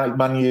about United.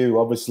 Man U,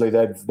 obviously,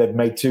 they've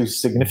made 2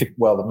 significant...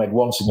 Well, they've made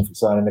 1 significant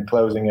signing. They're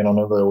closing in on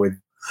another with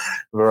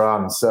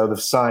Varane. So they've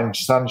signed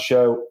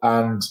Sancho,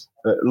 and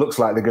it looks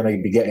like they're going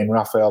to be getting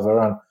Rafael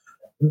Varane.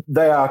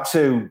 They are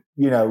 2,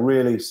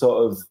 really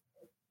sort of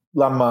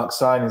landmark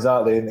signings,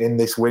 aren't they, in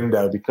this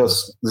window,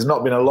 because there's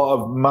not been a lot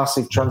of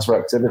massive transfer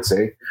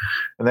activity,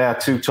 and they are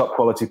 2 top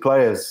quality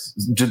players.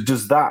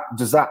 Does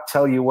that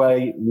tell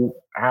you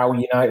how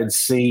United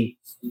see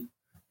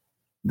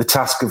the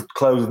task of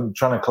trying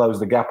to close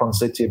the gap on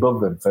City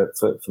above them for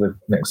the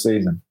next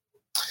season?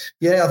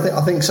 Yeah,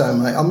 I think so,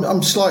 mate.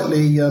 I'm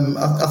slightly.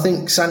 I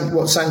think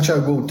what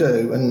Sancho will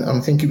do, and I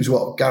think it was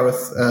what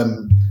Gareth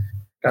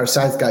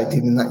Southgate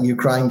did in that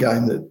Ukraine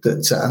game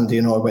that Andy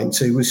and I went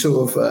to, was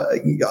sort of.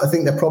 I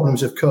think their problems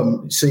have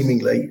come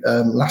seemingly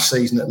last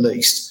season, at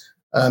least,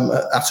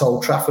 at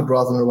Old Trafford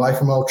rather than away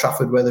from Old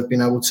Trafford, where they've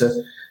been able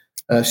to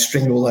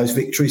string all those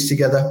victories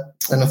together.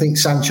 And I think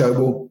Sancho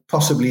will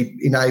possibly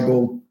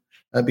enable.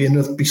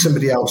 Be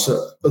somebody else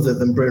other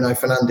than Bruno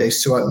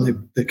Fernandes to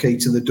open the key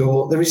to the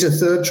door. There is a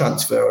 3rd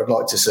transfer I'd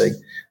like to see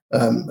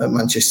at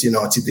Manchester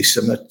United this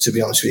summer, to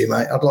be honest with you,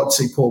 mate. I'd like to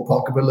see Paul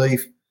Pogba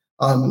leave.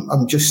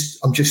 I'm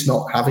just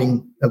not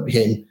having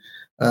him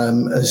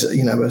as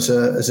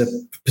a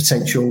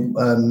potential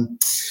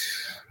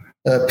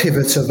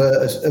pivot of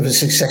a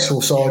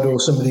successful side, or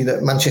somebody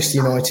that Manchester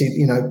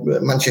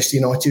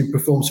United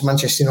performs for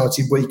Manchester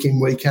United week in,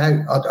 week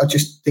out. I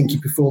just think he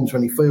performs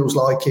when he feels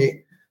like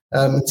it.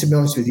 To be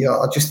honest with you,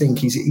 I just think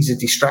he's a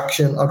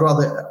distraction. I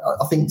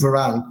think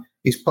Varane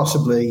is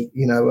possibly,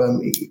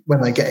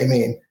 when they get him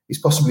in, he's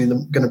possibly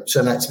going to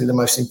turn out to be the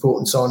most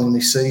important signing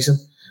this season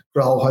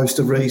for a whole host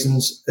of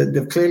reasons.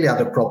 They've clearly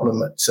had a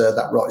problem at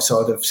that right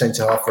side of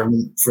centre half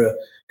for a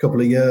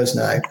couple of years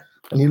now.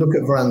 And you look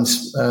at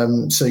Varane's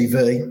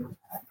CV,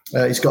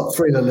 he's got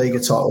 3 La Liga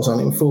titles on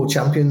him, 4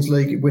 Champions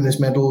League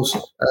winners' medals.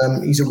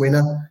 He's a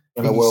winner.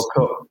 In a World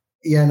Cup.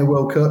 Yeah, in a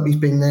World Cup. He's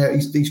been there.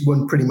 He's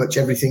won pretty much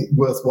everything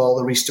worthwhile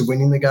there is to win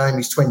in the game.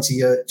 He's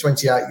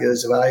 28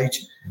 years of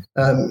age.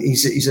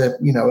 He's a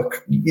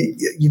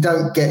you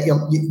don't get,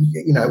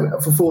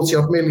 for 40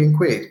 odd million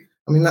quid.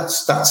 I mean,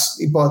 that's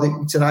by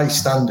today's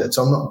standards.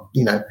 I'm not,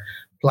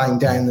 playing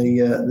down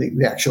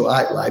the actual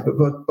outlay,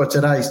 but by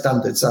today's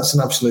standards, that's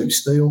an absolute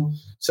steal.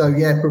 So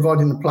yeah,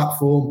 providing the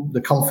platform,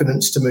 the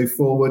confidence to move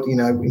forward,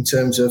 in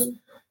terms of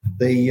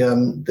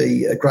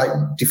the great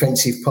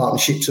defensive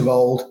partnerships of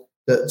old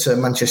that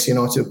Manchester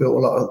United have built a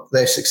lot of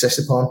their success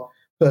upon.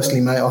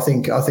 Personally, mate, I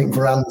think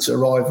Varane's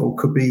arrival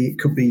could be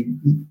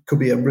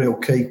a real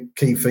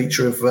key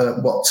feature of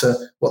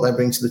what they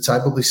bring to the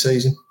table this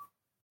season.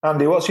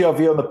 Andy, what's your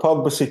view on the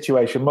Pogba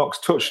situation? Mox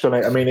touched on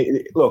it. I mean,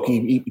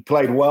 he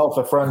played well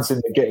for France in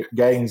the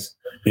games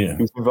he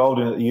was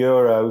involved in at the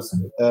Euros,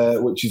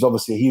 which is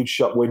obviously a huge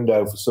shop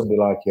window for somebody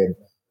like him.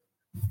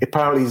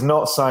 Apparently, he's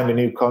not signed a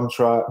new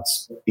contract.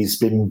 He's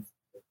been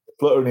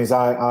fluttering his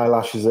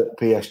eyelashes at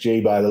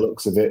PSG by the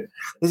looks of it.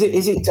 Is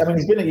it? I mean,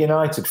 he's been at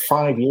United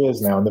 5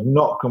 years now, and they've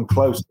not come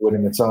close to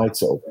winning the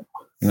title.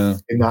 No.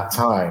 In that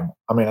time.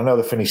 I mean, I know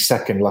they finished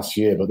second last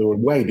year, but they were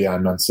way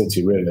behind Man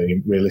City,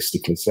 really,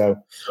 realistically. So,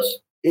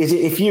 is it,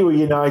 if you were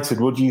United,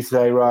 would you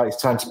say, right,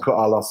 it's time to cut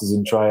our losses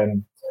and try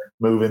and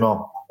move him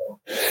on?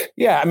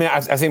 Yeah, I mean,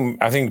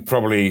 I think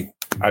probably,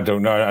 I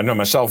don't know. I know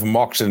myself and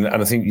Mox, and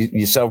I think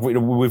yourself.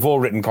 We've all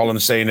written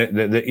columns saying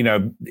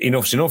that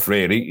enough's enough,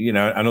 really.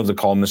 And other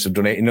columnists have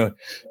done it.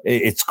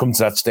 It's come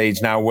to that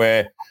stage now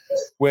where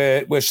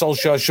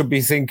Solskjaer should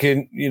be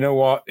thinking, you know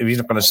what, if he's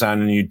not going to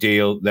sign a new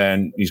deal,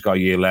 then he's got a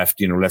year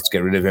left, let's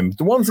get rid of him. But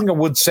the one thing I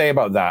would say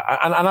about that,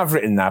 and I've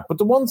written that, but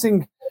the one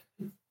thing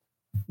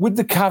with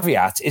the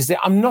caveat is that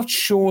I'm not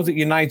sure that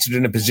United are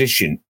in a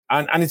position,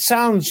 and it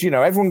sounds,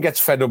 everyone gets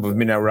fed up with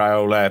Mino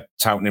Raiola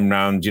touting him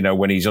round,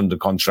 when he's under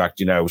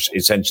contract,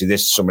 essentially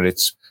this summer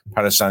it's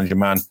Paris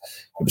Saint-Germain.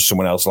 It was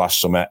someone else last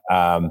summer.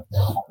 And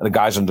the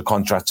guy's under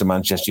contract to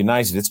Manchester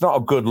United. It's not a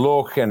good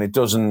look, and it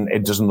doesn't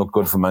look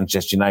good for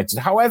Manchester United.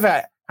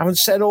 However, having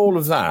said all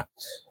of that,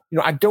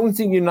 I don't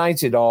think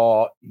United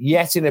are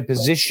yet in a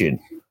position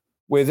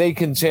where they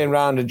can turn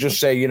around and just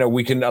say,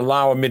 we can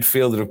allow a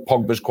midfielder of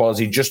Pogba's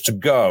quality just to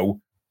go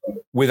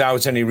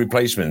without any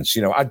replacements.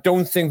 I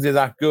don't think they're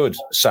that good,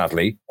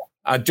 sadly.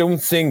 I don't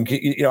think,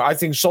 I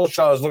think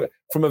Solskjaer is looking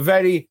from a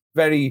very,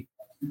 very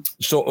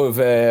sort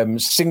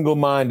of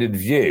single-minded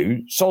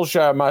view.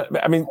 Solskjaer,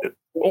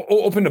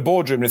 up in the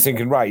boardroom, they're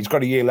thinking, right, he's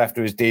got a year left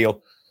of his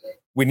deal.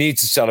 We need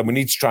to sell him. We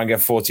need to try and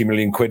get 40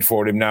 million quid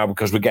for him now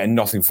because we're getting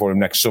nothing for him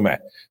next summer.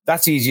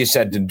 That's easier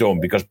said than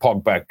done because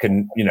Pogba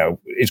can,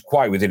 is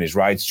quite within his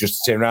rights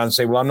just to turn around and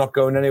say, well, I'm not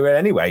going anywhere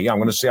anyway. I'm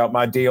going to see out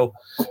my deal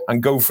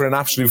and go for an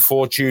absolute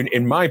fortune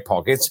in my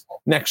pocket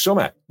next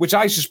summer, which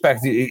I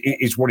suspect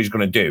is what he's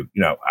going to do.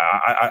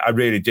 I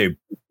really do.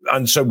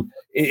 And so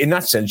in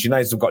that sense,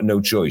 United have got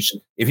no choice.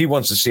 If he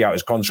wants to see out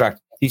his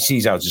contract, he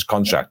sees out his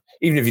contract.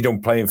 Even if you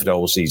don't play him for the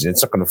whole season,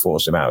 it's not going to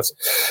force him out.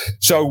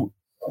 So,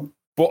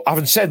 but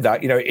having said that,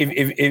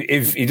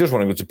 if he does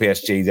want to go to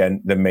PSG,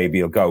 then maybe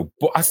he'll go.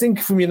 But I think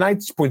from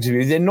United's point of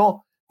view, they're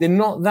not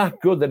that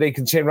good that they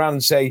can turn around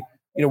and say,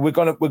 we're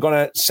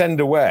gonna send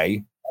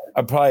away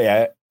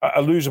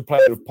a loser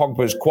player of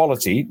Pogba's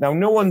quality. Now,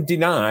 no one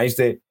denies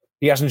that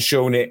he hasn't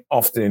shown it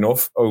often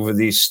enough over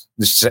the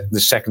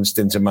second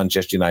stint at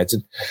Manchester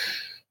United.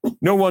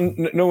 No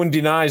one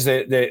denies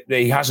that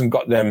he hasn't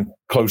got them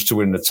close to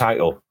winning the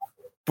title.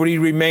 But he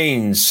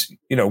remains,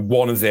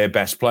 one of their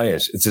best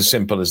players. It's as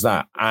simple as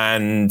that.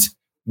 And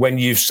when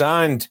you've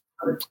signed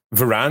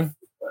Varane,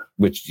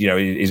 which,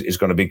 is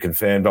going to be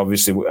confirmed,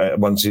 obviously,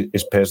 once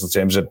his personal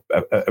terms are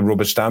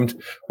rubber stamped.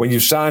 When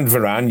you've signed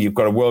Varane, you've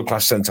got a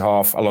world-class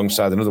centre-half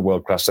alongside another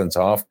world-class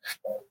centre-half.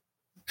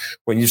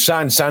 When you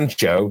sign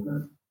Sancho,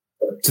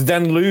 to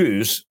then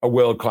lose a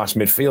world-class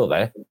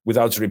midfielder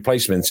without a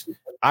replacement,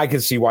 I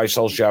can see why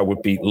Solskjaer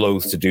would be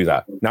loath to do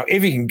that. Now,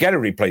 if he can get a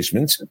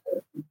replacement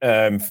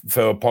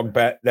for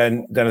Pogba,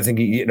 then I think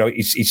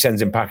he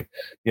sends him back.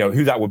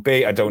 Who that would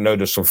be, I don't know.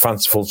 There's some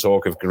fanciful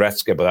talk of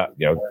Goretzka, but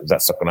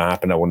that's not going to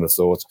happen. I wouldn't have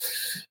thought.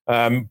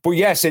 But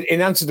yes,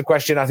 in answer to the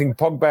question, I think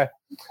Pogba.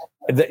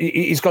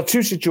 He's got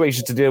two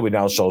situations to deal with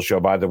now,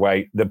 Solskjaer, by the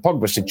way. The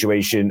Pogba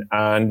situation,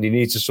 and he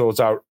needs to sort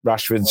out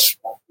Rashford's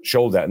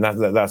shoulder, and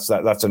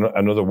that's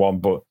another one.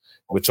 But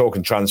we're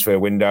talking transfer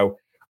window.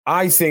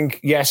 I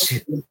think, yes,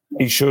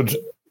 he should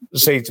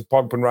say to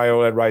Pogba and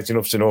Raiola, right,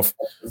 enough's enough,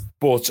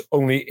 but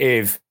only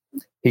if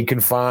he can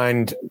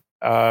find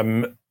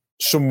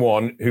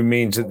someone who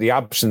means that the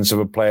absence of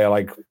a player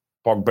like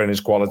Pogba in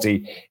his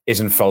quality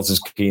isn't felt as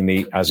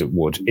keenly as it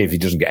would if he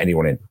doesn't get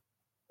anyone in.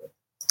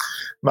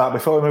 Mark,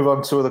 before we move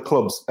on to other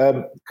clubs,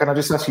 can I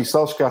just ask you,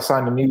 Solskjaer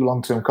signed a new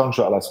long-term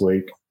contract last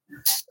week,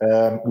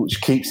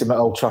 which keeps him at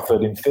Old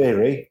Trafford in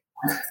theory,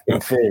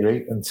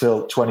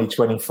 until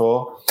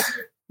 2024.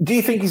 Do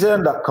you think he's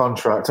earned that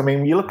contract? I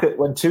mean, you look at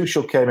when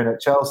Tuchel came in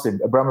at Chelsea,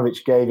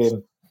 Abramovich gave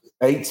him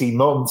 18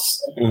 months,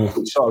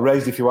 which sort of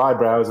raised a few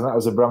eyebrows, and that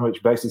was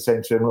Abramovich basically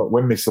saying to him, "Look,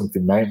 win me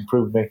something, mate, and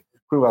prove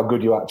how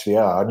good you actually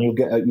are, and you'll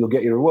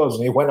get your rewards."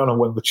 And he went on and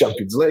won the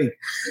Champions League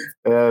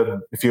a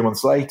few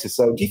months later.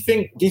 So, do you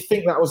think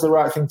that was the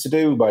right thing to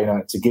do by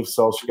United, to give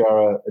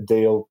Solskjaer a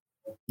deal,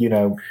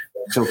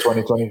 till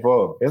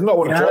 2024? Isn't that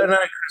what? I don't know.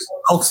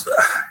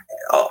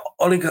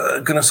 Ole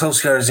Gunnar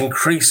Solskjaer is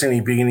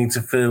increasingly beginning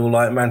to feel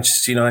like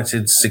Manchester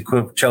United's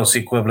Chelsea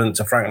equivalent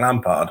to Frank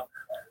Lampard.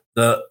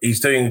 That he's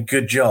doing a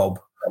good job,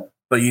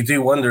 but you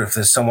do wonder if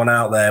there's someone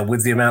out there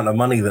with the amount of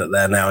money that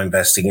they're now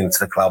investing into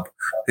the club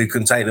who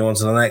can take them on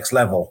to the next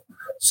level.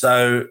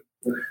 So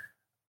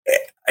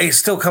it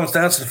still comes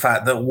down to the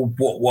fact that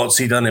what's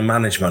he done in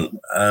management?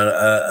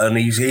 And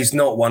he's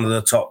not one of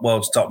the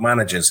world's top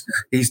managers.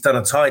 He's done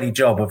a tidy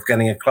job of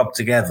getting a club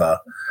together.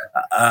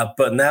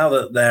 But now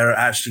that they're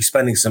actually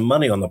spending some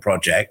money on the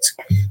project,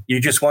 you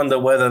just wonder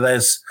whether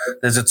there's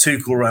a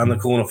Tuchel around the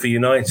corner for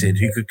United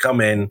who could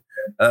come in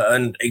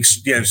and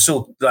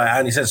sort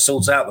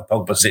out the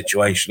Pogba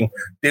situation,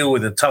 deal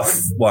with the tough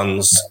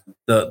ones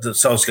that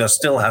Solskjaer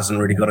still hasn't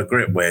really got a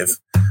grip with,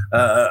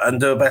 and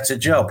do a better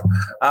job.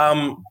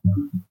 I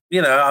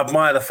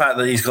admire the fact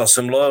that he's got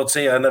some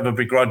loyalty. I never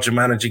begrudge a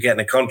manager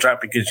getting a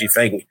contract because you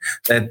think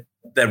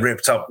they're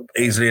ripped up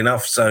easily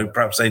enough, so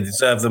perhaps they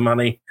deserve the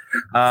money.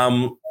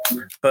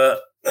 But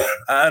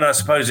I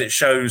suppose it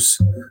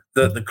shows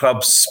that the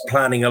club's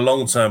planning a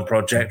long-term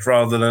project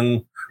rather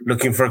than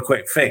looking for a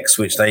quick fix,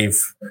 which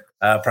they've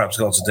perhaps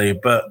got to do.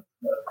 But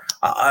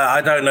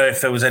I don't know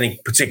if there was any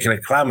particular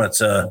clamour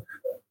to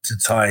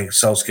tie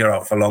Solskjaer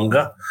up for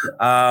longer.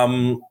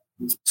 I'm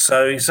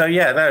sure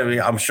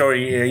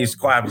he's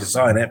quite happy to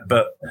sign it.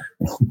 But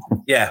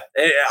yeah,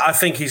 I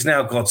think he's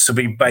now got to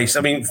be based. I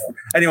mean,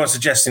 anyone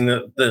suggesting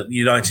that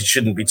United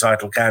shouldn't be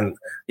title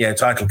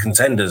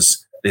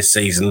contenders this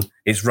season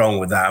is wrong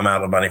with that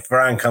amount of money.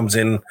 Varane comes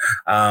in,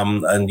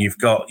 and you've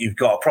got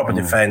a proper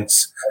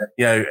defence.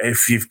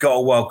 If you've got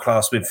a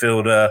world-class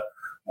midfielder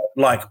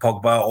like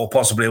Pogba, or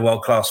possibly a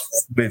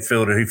world-class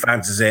midfielder who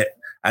fancies it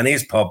and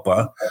is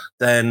Pogba,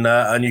 then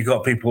and you've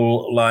got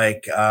people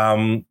like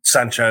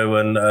Sancho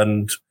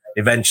and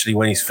eventually,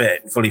 when he's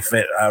fully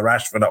fit,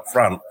 Rashford up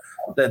front.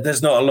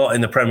 There's not a lot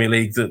in the Premier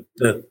League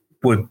that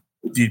would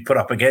you'd put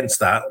up against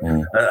that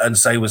and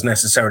say was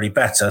necessarily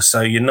better.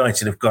 So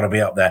United have got to be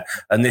up there.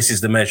 And this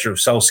is the measure of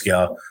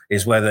Solskjaer,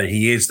 is whether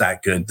he is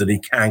that good that he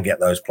can get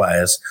those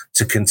players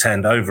to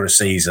contend over a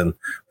season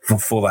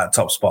for that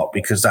top spot,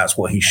 because that's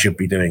what he should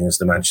be doing as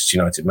the Manchester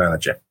United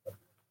manager.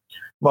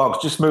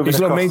 Mark, just moving. He's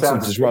low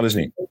maintenance as well,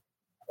 isn't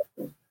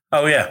he?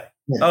 Oh, yeah.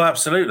 Oh,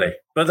 absolutely.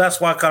 But that's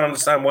why I can't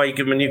understand why you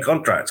give him a new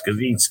contract, because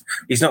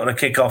he's not going to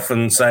kick off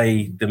and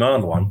say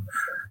demand one.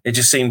 It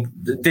did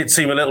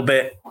seem a little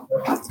bit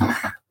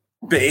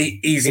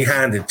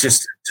easy-handed.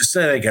 Just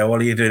there you go.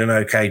 Well, you're doing an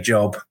okay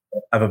job.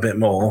 Have a bit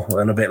more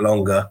and a bit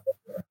longer.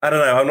 I don't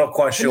know. I'm not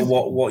quite sure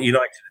what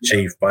United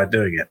achieved by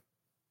doing it.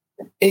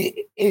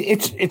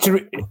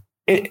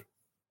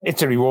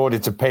 It's a reward.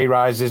 It's a pay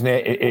rise, isn't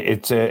it?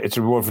 It's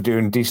a reward for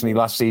doing decently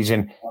last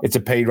season. It's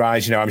a pay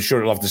rise. I'm sure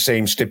it'll have the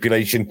same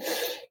stipulation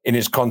in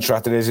his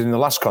contract that is in the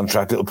last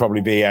contract. It'll probably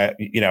be a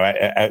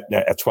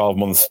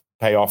 12-month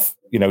payoff.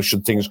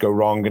 Should things go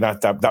wrong, and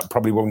that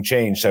probably won't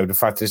change. So the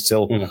fact is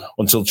still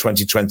until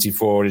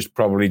 2024 is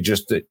probably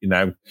just that.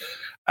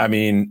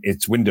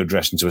 It's window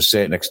dressing to a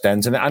certain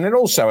extent, and it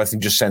also, I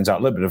think, just sends out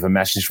a little bit of a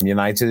message from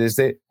United is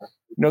that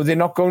they're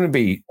not going to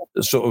be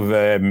sort of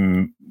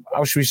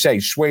how should we say,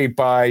 swayed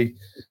by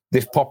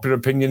this popular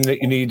opinion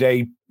that you need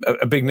a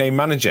big name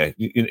manager.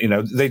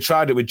 They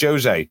tried it with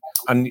Jose,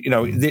 and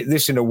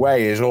this in a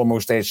way is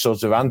almost a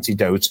sort of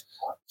antidote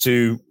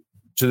to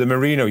the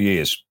Mourinho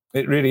years.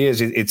 It really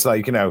is. It's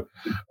like,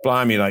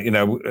 blimey, having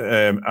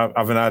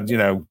had,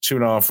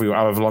 2.5,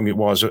 however long it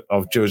was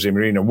of Jose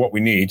Mourinho, what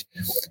we need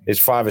is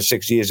 5 or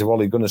 6 years of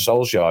Ole Gunnar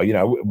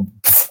Solskjaer,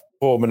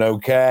 performing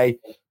okay,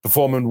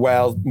 performing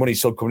well, money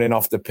still coming in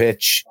off the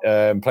pitch,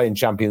 playing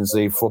Champions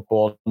League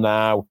football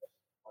now.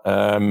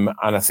 And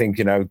I think,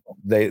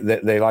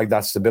 they like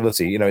that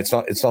stability.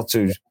 It's not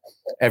to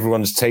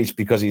everyone's taste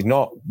because he's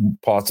not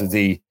part of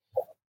the,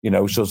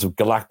 sort of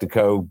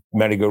Galactico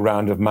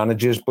merry-go-round of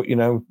managers. But,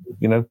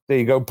 there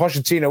you go.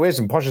 Pochettino is,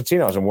 and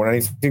Pochettino hasn't won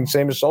anything,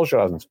 same as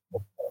Solskjaer hasn't.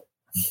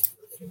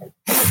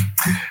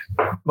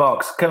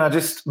 Mark, can I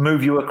just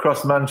move you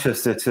across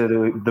Manchester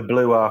to the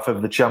blue half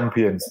of the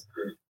champions?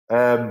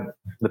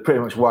 They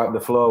pretty much wiped the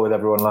floor with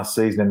everyone last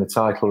season in the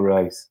title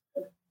race.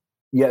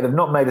 Yeah, they've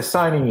not made a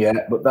signing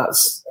yet, but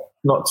that's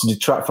not to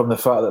detract from the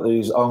fact that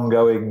there's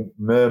ongoing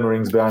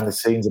murmurings behind the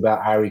scenes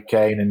about Harry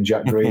Kane and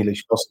Jack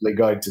Grealish possibly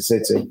going to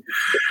City.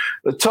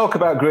 But talk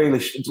about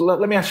Grealish.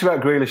 Let me ask you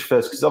about Grealish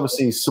first, because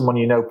obviously he's someone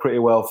you know pretty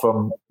well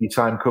from your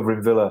time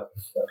covering Villa.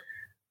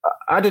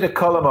 I did a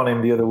column on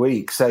him the other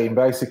week saying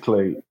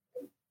basically,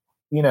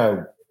 you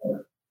know,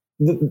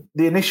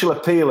 the initial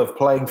appeal of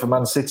playing for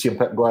Man City and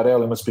Pep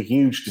Guardiola must be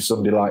huge to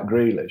somebody like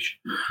Grealish.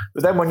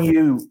 But then when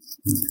you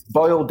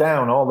boil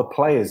down all the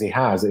players he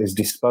has at his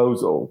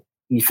disposal,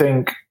 you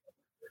think,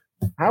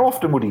 how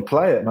often would he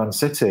play at Man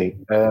City?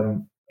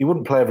 He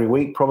wouldn't play every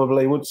week,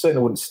 probably. He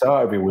certainly wouldn't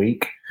start every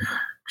week.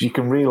 You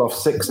can reel off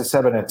 6 or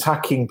 7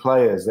 attacking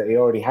players that he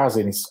already has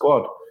in his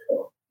squad.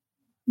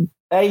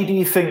 A, do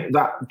you think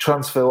that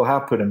transfer will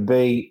happen? And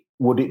B,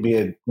 would it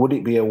be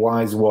a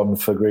wise one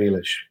for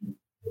Grealish?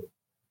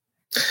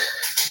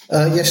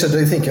 Yes, I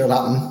do think it'll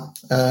happen.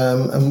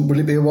 And will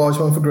it be a wise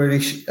one for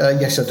Grealish?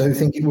 Yes, I do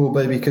think it will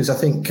be, because I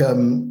think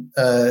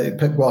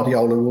Pep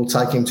Guardiola will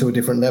take him to a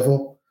different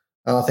level.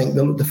 I think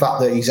the fact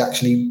that he's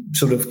actually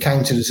sort of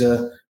counted as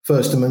a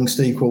first amongst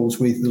equals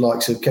with the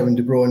likes of Kevin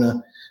De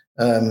Bruyne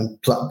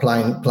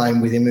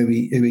playing with him, who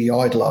he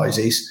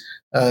idolises,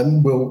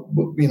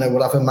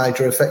 will have a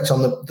major effect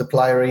on the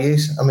player he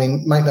is. I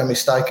mean, make no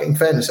mistake. In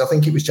fairness, I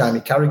think it was Jamie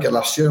Carragher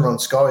last year on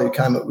Sky who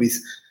came up with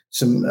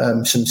some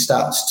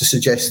stats to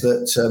suggest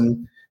that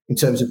in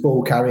terms of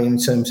ball carrying, in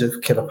terms of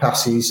killer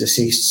passes,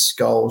 assists,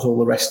 goals, all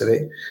the rest of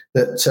it,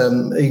 that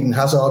Eden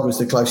Hazard was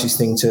the closest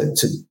thing to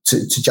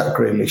Jack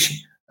Grealish.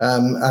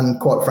 And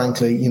quite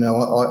frankly, you know,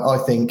 I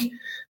think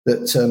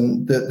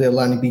that there'll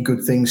only be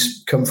good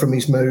things come from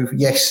his move.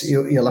 Yes,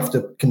 he'll have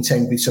to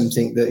contend with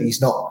something that he's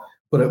not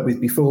put up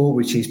with before,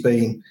 which is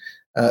being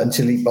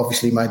until he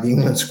obviously made the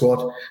England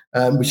squad,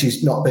 which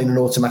is not being an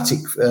automatic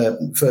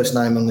first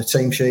name on the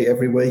team sheet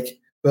every week.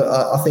 But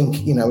I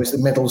think, you know, as the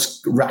medals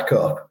rack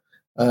up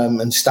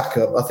and stack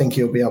up, I think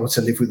he'll be able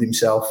to live with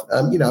himself.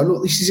 You know,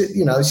 look, this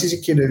is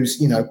a kid who's,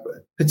 you know,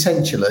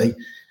 potentially,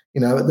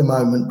 you know, at the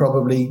moment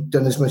probably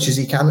done as much as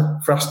he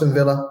can for Aston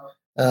Villa.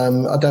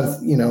 I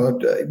don't, you know,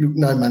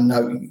 no man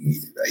know.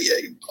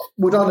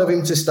 Would I love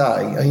him to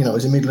stay? You know,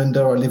 as a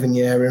Midlander, I live in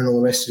the area and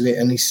all the rest of it,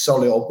 and he's a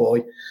solid old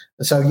boy.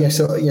 So yes,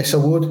 I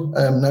would.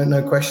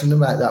 No question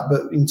about that.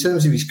 But in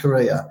terms of his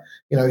career,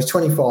 you know, he's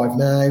 25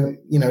 now.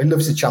 You know, he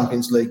loves the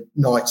Champions League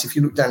nights. If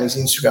you look down his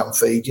Instagram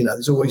feed, you know,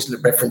 there's always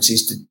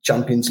references to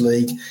Champions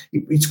League.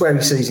 It's where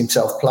he sees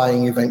himself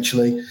playing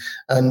eventually.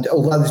 And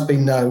although there's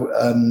been no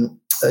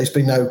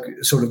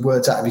sort of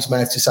words out of his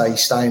mouth to say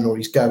he's staying or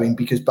he's going,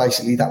 because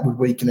basically that would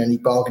weaken any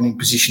bargaining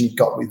position he's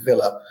got with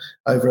Villa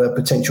over a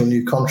potential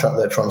new contract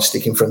they're trying to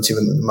stick in front of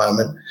him at the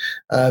moment.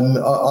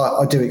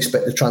 I do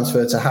expect the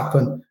transfer to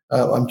happen.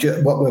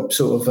 What we're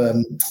sort of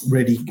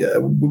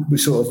we're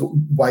sort of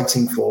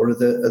waiting for are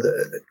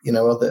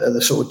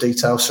the sort of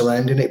details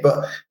surrounding it.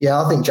 But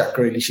yeah, I think Jack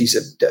Grealish is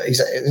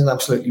an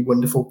absolutely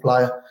wonderful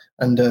player,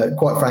 and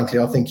quite frankly,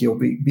 I think he'll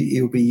go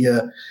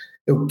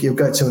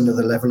to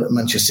another level at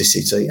Manchester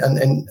City.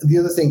 And the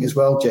other thing as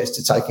well, Jess,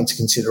 to take into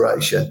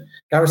consideration,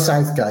 Gareth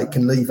Southgate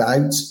can leave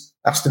out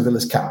Aston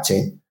Villa's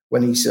captain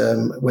when he's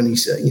not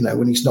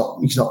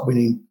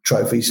winning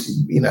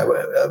trophies, you know,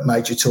 at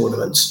major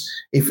tournaments.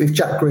 If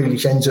Jack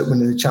Grealish ends up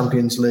winning the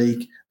Champions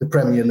League, the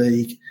Premier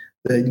League,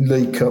 the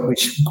League Cup,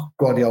 which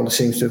Guardiola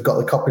seems to have got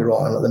the copyright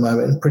on at the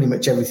moment, and pretty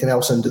much everything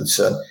else under the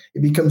sun,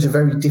 it becomes a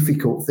very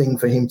difficult thing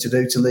for him to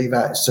do, to leave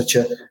out such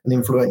an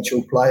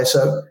influential player.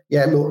 So,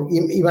 yeah, look,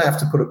 he may have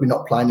to put up with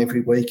not playing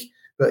every week,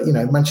 but, you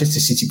know, Manchester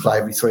City play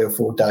every 3 or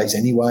 4 days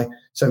anyway.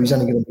 So he's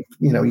only going to be,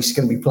 you know, he's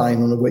going to be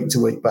playing on a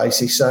week-to-week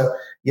basis. So,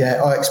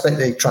 yeah, I expect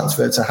the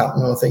transfer to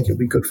happen. I think it'll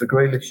be good for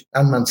Grealish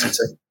and Man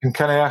City. And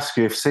can I ask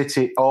you, if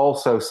City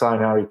also sign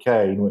Harry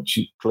Kane, which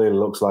clearly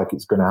looks like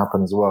it's going to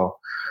happen as well,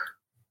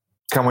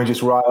 can we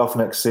just write off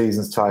next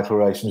season's title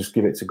race and just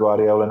give it to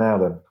Guardiola now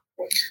then?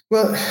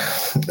 Well,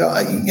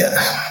 yeah,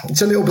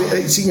 it's a little bit.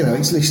 It's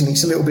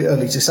a little bit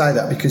early to say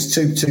that, because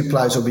two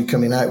players will be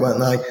coming out, won't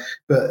they?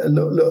 But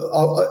look,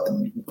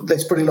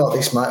 let's put it like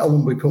this, mate. I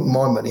wouldn't be putting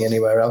my money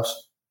anywhere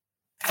else.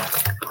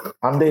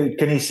 Andy,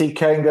 can you see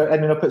Kane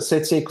ending up at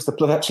City, because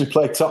they actually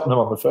played Tottenham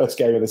on the first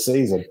game of the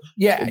season?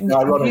 Yeah, it's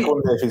ironic,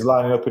 wouldn't it, if he's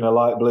lining up in a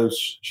light blue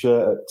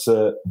shirt at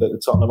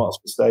the Tottenham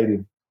Hotspur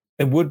Stadium?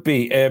 It would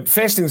be.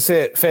 First things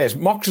first,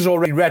 Mox has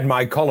already read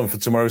my column for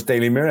tomorrow's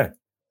Daily Mirror,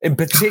 in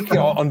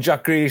particular on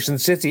Jack Grealish and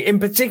City. In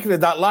particular,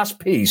 that last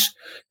piece,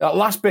 that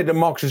last bit that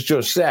Mox has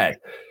just said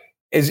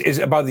is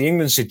about the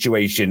England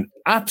situation.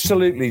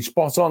 Absolutely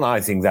spot on, I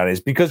think that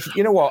is. Because,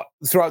 you know what,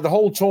 throughout the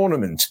whole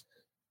tournament,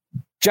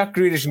 Jack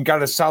Grealish and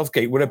Gareth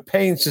Southgate were at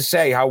pains to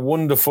say how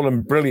wonderful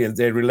and brilliant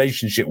their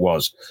relationship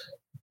was.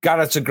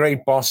 Gareth's a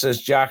great boss, says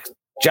Jack.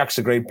 Jack's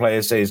a great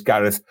player, says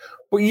Gareth.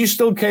 But you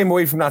still came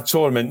away from that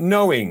tournament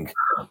knowing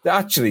that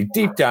actually,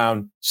 deep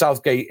down,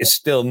 Southgate is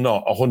still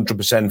not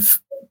 100%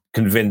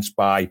 convinced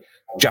by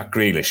Jack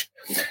Grealish.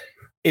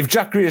 If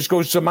Jack Grealish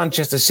goes to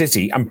Manchester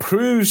City and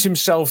proves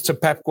himself to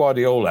Pep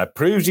Guardiola,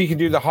 proves he can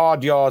do the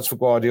hard yards for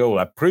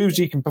Guardiola, proves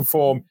he can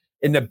perform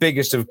in the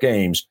biggest of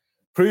games,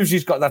 proves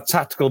he's got that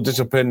tactical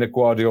discipline that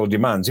Guardiola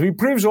demands. If he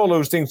proves all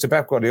those things to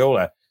Pep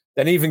Guardiola,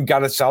 then even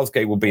Gareth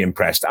Southgate will be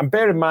impressed. And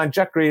bear in mind,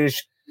 Jack Grealish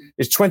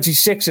is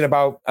 26 in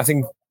about, I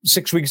think,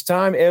 6 weeks'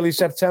 time, early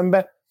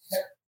September.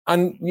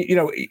 And,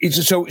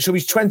 so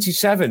he's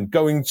 27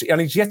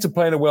 and he's yet to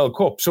play in a World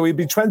Cup. So he'll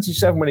be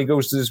 27 when he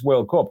goes to this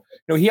World Cup.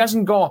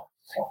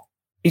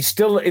 He's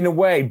still, in a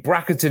way,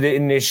 bracketed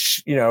in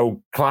this,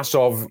 class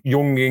of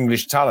young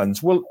English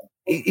talents. Well,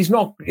 he's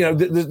not,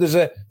 there's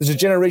a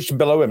generation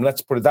below him,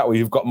 let's put it that way,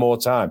 who've got more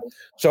time.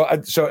 So I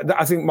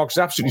think Mox is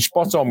absolutely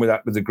spot on with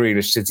that, with the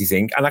Grealish City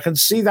thing. And I can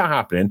see that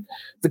happening.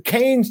 The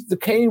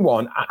Kane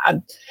one,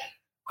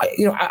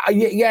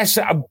 yes,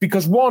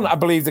 because one, I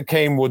believe that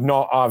Kane would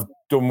not have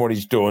done what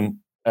he's done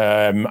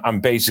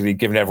and basically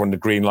given everyone the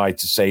green light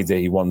to say that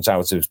he wants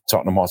out of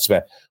Tottenham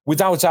Hotspur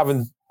without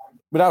having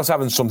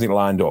something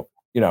lined up,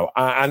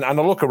 and I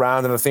look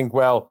around and I think,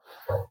 well,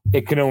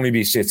 it can only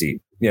be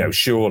City,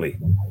 surely.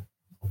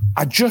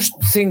 I just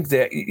think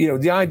that,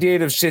 the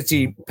idea of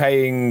City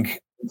paying,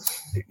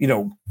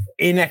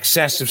 in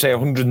excess of, say,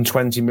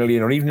 120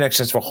 million or even in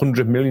excess of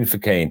 100 million for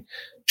Kane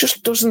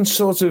just doesn't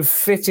sort of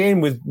fit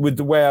in with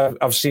the way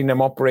I've seen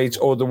them operate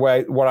or the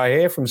way what I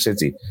hear from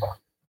City.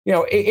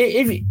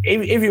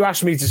 If you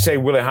ask me to say,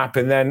 will it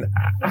happen, then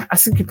I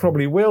think it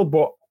probably will.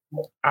 But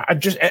I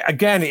just,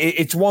 again,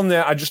 it's one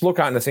that I just look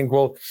at and I think,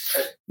 well,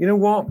 you know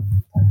what?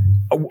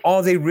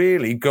 Are they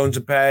really going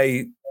to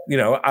pay,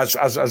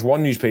 as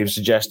one newspaper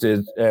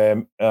suggested,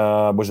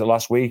 was it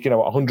last week,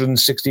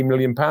 160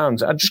 million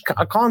pounds? I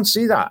can't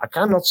see that. I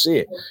cannot see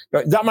it.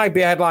 That might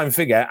be a headline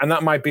figure, and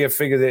that might be a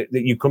figure that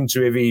you come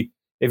to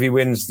if he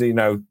wins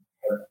the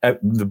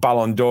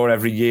Ballon d'Or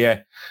every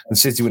year and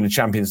City win the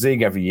Champions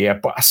League every year.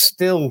 But I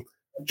still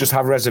just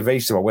have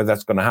reservations about whether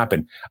that's going to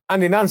happen.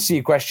 And in answer to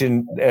your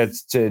question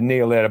to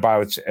Neil there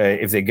about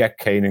if they get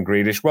Kane and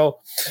Grealish,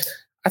 well,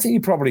 I think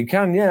you probably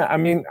can, yeah. I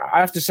mean, I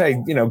have to say,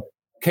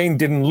 Kane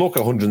didn't look a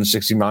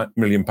 160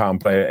 million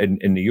pound player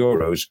in the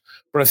Euros,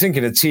 but I think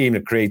in a team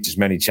that creates as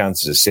many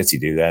chances as City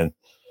do,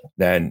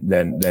 then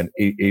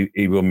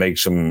he will make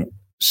some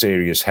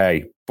serious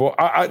hay. But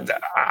I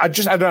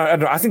don't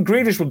know. I think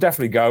Grealish will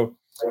definitely go.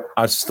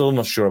 I'm still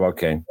not sure about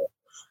Kane.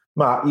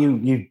 Matt,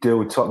 you deal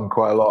with Tottenham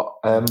quite a lot.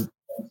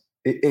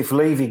 If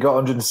Levy got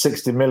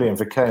 160 million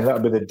for Kane, that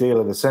would be the deal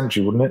of the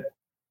century, wouldn't it?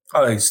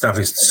 Oh, they'd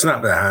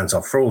snap their hands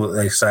off. For all that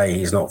they say,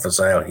 he's not for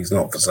sale, he's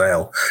not for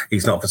sale,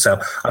 he's not for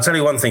sale. I'll tell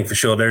you one thing for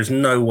sure, there is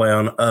no way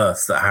on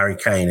earth that Harry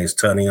Kane is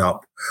turning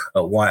up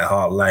at White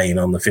Hart Lane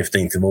on the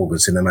 15th of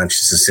August in a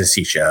Manchester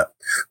City shirt.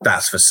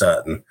 That's for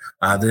certain.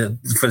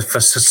 For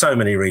so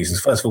many reasons.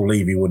 First of all,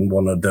 Levy wouldn't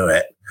want to do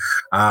it.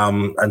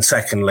 And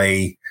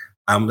secondly,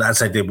 as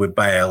they did with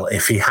Bale,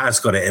 if he has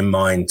got it in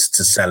mind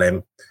to sell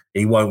him,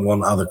 he won't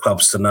want other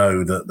clubs to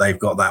know that they've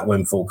got that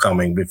windfall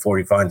coming before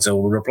he finds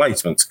all the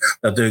replacements.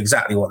 They'll do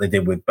exactly what they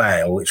did with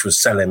Bale, which was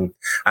sell him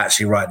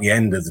actually right at the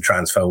end of the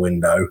transfer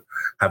window,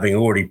 having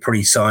already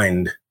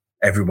pre-signed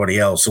everybody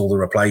else, all the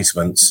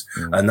replacements.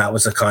 And that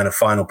was the kind of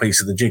final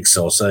piece of the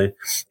jigsaw. So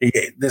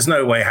there's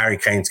no way Harry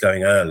Kane's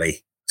going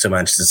early to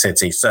Manchester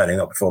City, certainly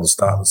not before the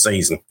start of the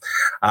season.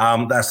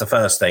 That's the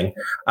first thing.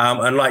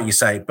 And like you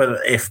say, but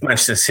if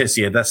Manchester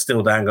City, that's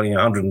still dangling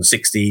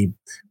 160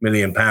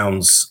 million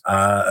pounds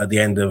at the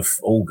end of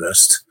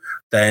August,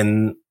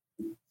 then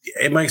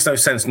it makes no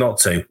sense not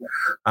to.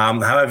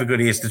 However good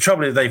he is, the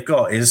trouble that they've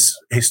got is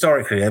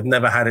historically they've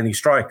never had any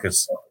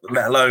strikers,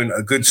 let alone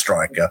a good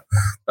striker.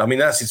 I mean,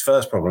 that's his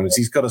first problem, is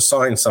he's got to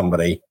sign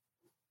somebody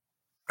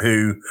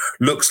who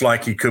looks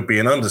like he could be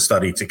an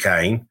understudy to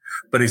Kane,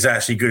 but is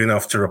actually good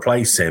enough to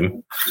replace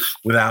him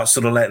without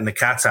sort of letting the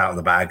cat out of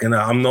the bag. And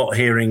I'm not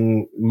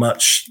hearing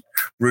much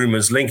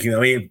rumours linking. I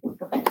mean,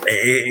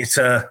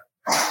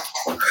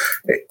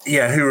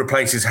 who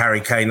replaces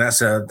Harry Kane?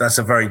 That's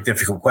a very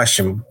difficult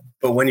question.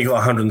 But when you've got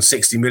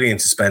 160 million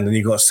to spend and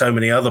you've got so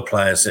many other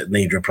players that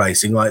need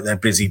replacing, like they're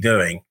busy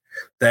doing,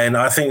 then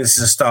I think this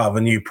is the start of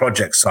a new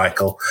project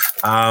cycle.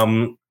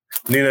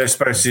 Nuno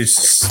Espirito's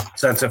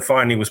centre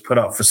finally was put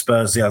up for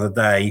Spurs the other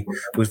day,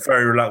 was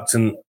very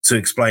reluctant to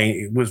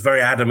explain, was very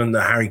adamant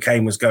that Harry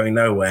Kane was going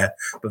nowhere,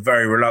 but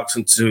very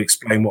reluctant to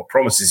explain what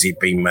promises he'd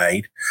been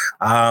made.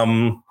 I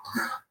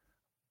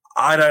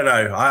don't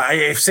know.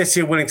 If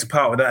City are willing to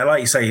part with that,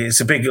 like you say,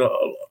 it's a big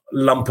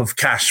lump of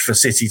cash for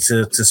City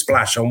to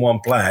splash on one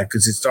player,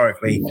 because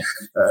historically,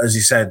 as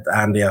you said,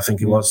 Andy, I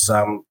think it was,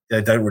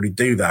 they don't really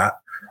do that.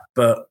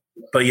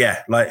 But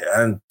yeah,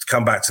 and to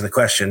come back to the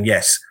question,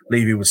 yes,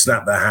 Levy would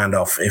snap their hand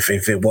off if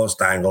it was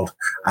dangled,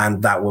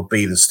 and that would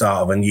be the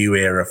start of a new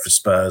era for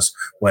Spurs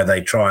where they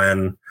try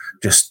and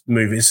just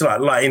move. It's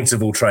like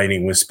interval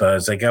training with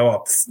Spurs. They go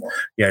up,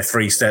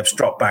 3 steps,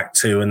 drop back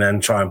 2, and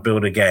then try and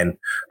build again.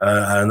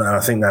 And I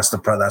think that's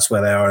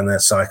where they are in their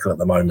cycle at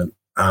the moment.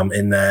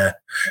 In their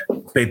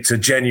bid to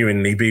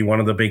genuinely be one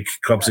of the big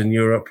clubs in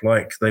Europe,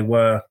 like they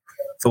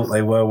thought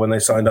they were when they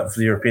signed up for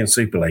the European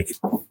Super League.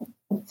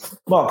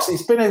 Mark,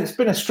 it's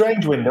been a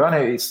strange window,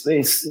 hasn't it? It's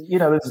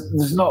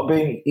there's not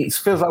been. It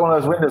feels like one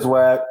of those windows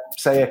where,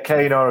 say, a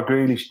Kane or a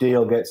Grealish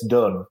deal gets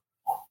done,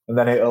 and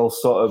then it'll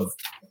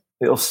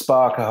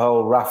spark a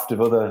whole raft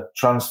of other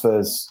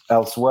transfers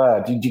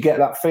elsewhere. Did you get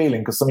that feeling?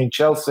 Because, I mean,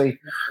 Chelsea,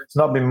 it's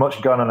not been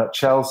much going on at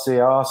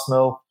Chelsea,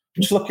 Arsenal.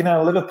 Just looking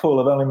at Liverpool,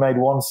 have only made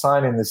one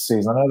signing this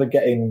season. I know they're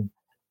getting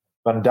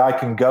Van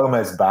Dijk and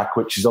Gomez back,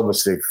 which is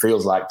obviously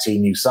feels like 2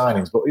 new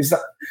signings. But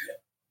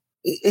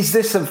is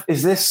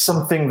this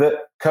something that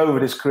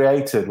COVID has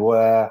created,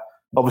 where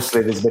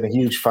obviously there's been a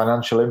huge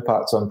financial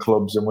impact on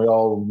clubs, and we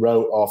all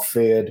wrote or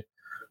feared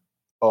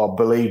or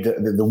believed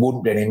that there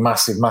wouldn't be any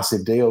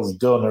massive deals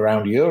done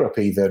around Europe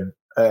even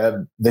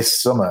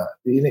this summer?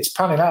 And it's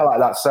panning out like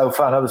that so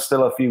far. I know there's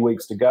still a few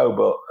weeks to go,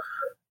 but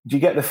do you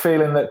get the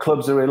feeling that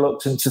clubs are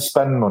reluctant to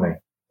spend money?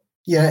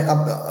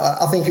 Yeah,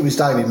 I think it was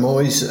David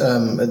Moyes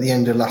at the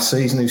end of last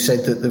season who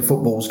said that the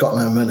football's got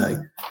no money.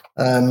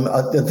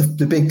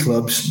 The big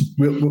clubs,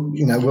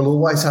 will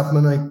always have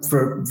money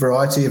for a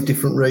variety of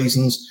different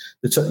reasons.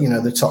 The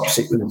top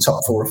 6 with the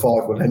top 4 or 5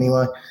 will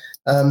anyway.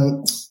 I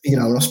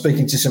was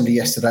speaking to somebody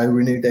yesterday who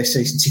renewed their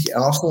season ticket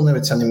at Arsenal, and they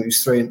were telling me it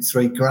was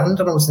 $3 grand,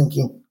 and I was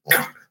thinking,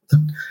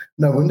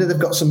 no wonder they've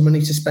got some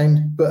money to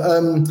spend. But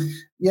I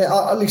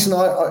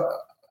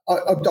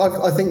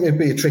think there'd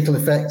be a trickle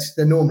effect.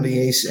 There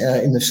normally is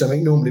in the summer.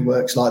 It normally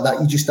works like that.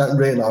 You just don't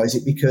realise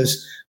it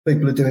because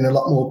people are doing a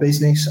lot more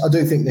business. I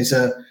do think there's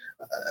a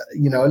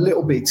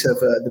little bit of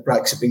the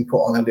brakes have been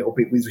put on a little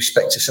bit with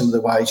respect to some of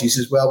the wages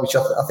as well, which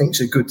I think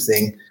is a good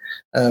thing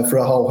for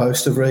a whole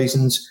host of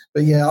reasons.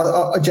 But yeah,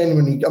 I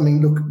genuinely,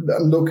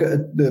 look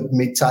at the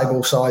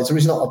mid-table sides. There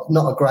is not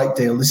a great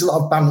deal. There's a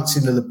lot of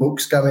balancing of the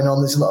books going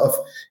on. There's a lot of,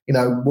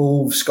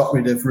 Wolves got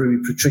rid of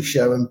Rui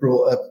Patricio and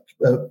brought a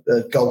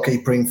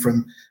goalkeeper in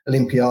from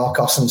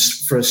Olympiacos and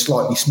for a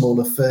slightly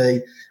smaller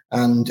fee,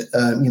 and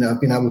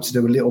I've been able to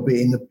do a little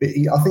bit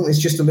I think there's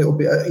just a little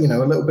bit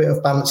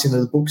of balancing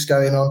of the books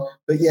going on.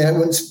 But yeah,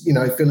 once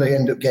if they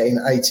end up getting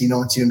 80,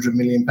 90, 100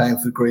 million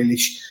pounds for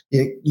Grealish,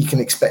 you can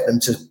expect them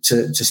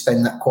to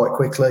spend that quite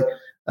quickly.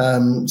 I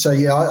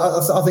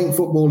think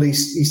football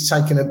he's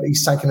taken a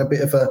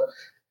bit of a.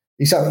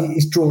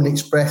 He's drawn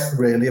its breath,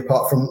 really,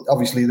 apart from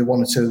obviously the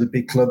 1 or 2 of the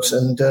big clubs,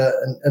 and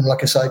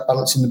like I say,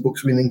 balancing the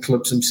books within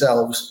clubs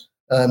themselves.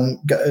 As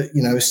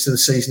to the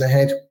season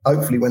ahead,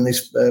 hopefully when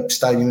this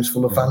stadium is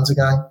full of fans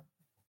again.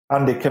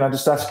 Andy, can I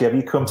just ask you, have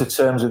you come to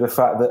terms with the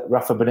fact that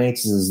Rafa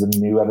Benitez is the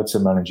new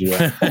Everton manager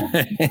yet?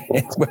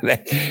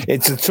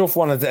 It's a tough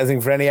one, I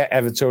think, for any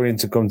Evertonian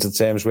to come to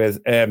terms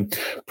with.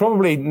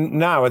 Probably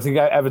now, I think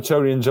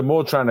Evertonians are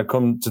more trying to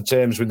come to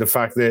terms with the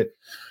fact that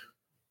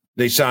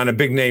they sign a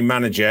big-name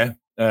manager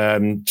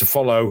to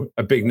follow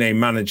a big-name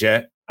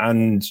manager,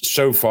 and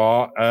so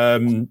far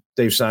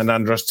they've signed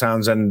Andros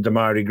Townsend and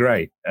Damari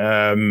Gray,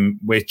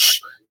 which,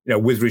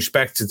 with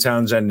respect to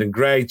Townsend and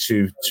Gray,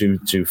 to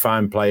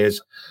fine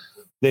players,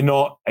 they're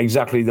not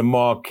exactly the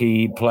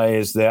marquee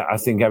players that I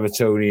think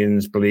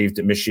Evertonians believe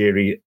that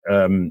Mashiri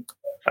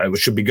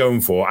should be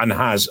going for, and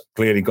has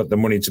clearly got the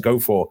money to go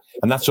for.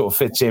 And that sort of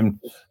fits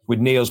in with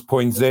Neil's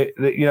point that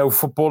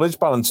football is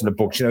balancing the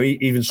books.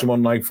 Even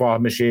someone like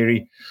Farhad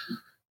Mashiri,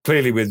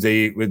 clearly with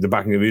the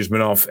backing of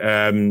Usmanov,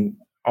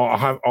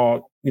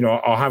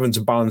 are having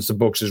to balance the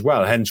books as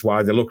well. Hence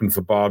why they're looking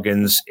for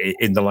bargains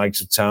in the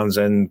likes of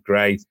Townsend,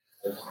 Gray,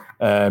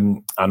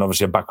 and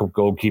obviously a backup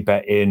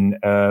goalkeeper in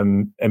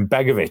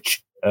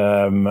Begovic.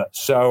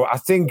 So I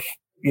think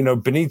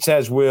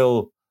Benitez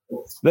will.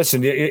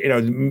 Listen,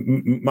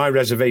 my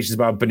reservations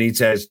about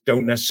Benitez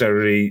don't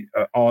necessarily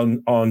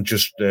on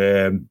just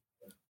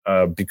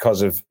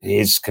because of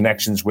his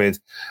connections with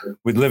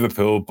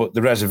Liverpool, but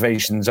the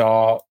reservations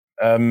are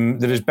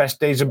that his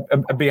best days are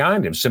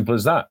behind him. Simple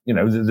as that.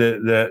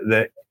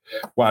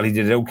 While he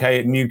did okay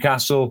at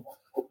Newcastle,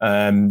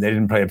 they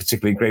didn't play a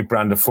particularly great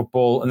brand of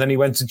football, and then he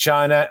went to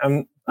China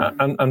and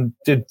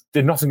did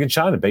nothing in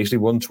China. Basically,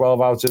 won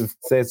 12 out of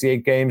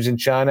 38 games in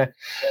China,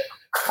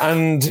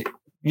 and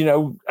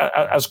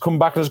has come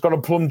back and has got a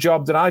plum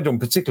job that I don't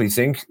particularly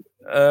think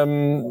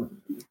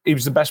he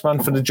was the best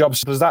man for the job.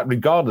 Simple as that,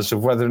 regardless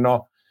of whether or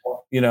not,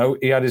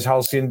 he had his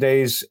halcyon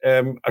days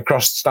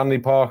across Stanley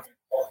Park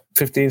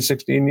 15,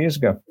 16 years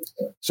ago.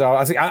 So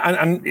I think,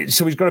 and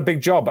so he's got a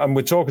big job, and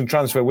we're talking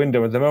transfer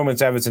window. At the moment,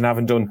 Everton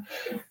haven't done,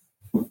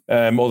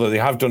 although they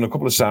have done a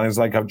couple of signings,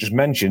 like I've just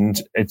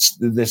mentioned,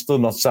 they're still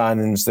not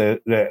signings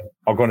that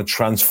are going to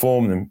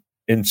transform them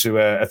into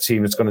a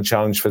team that's going to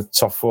challenge for the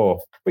top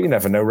 4. But you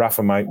never know.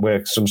 Rafa might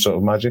work some sort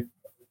of magic.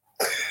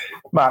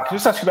 Mark,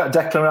 just ask you about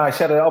Declan Rice.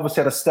 He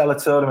obviously had a stellar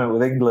tournament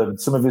with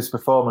England. Some of his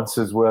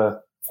performances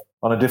were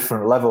on a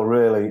different level,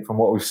 really, from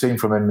what we've seen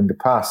from him in the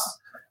past.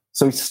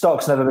 So his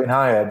stock's never been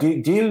higher. Do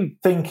you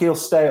think he'll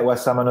stay at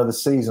West Ham another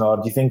season, or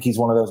do you think he's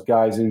one of those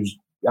guys who's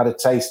had a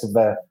taste of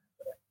the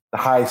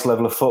highest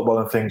level of football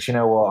and thinks,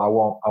 I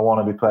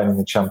want to be playing in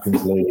the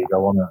Champions League. I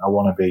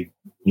want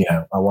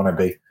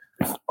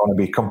to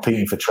be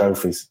competing for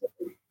trophies?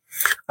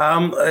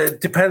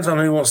 It depends on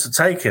who wants to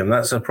take him.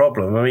 That's a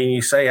problem. I mean,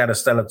 you say he had a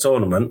stellar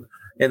tournament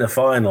in the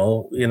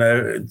final.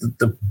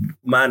 The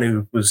man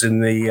who was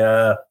in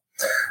the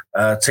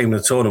team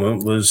of the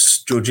tournament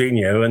was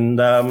Jorginho, and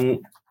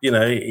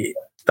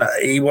that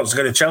he wants to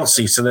go to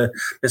Chelsea. So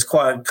there's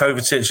quite a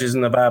Kovacic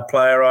isn't a bad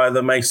player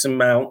either. Mason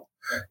Mount,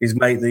 his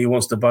mate that he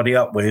wants to buddy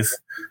up with.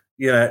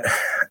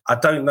 I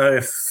don't know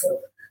if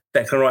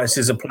Declan Rice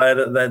is a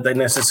player that they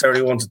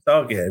necessarily want to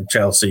target at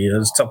Chelsea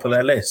as top of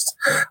their list.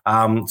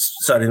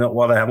 Certainly not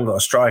while they haven't got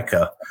a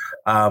striker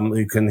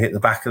who can hit the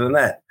back of the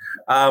net.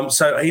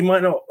 So he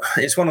might not.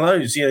 It's one of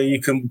those.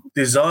 You can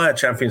desire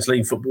Champions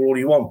League football all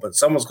you want, but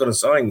someone's got to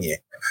sign you.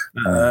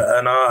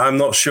 And I'm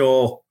not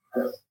sure.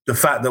 The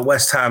fact that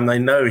West Ham, they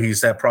know he's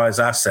their prize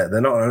asset.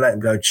 They're not going to let him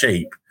go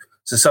cheap.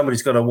 So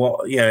somebody's got to,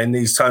 in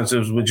these times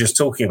as we're just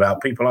talking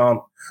about, people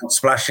aren't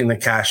splashing the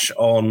cash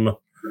on.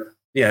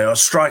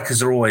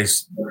 Strikers are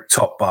always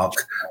top buck,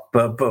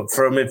 but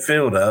for a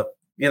midfielder,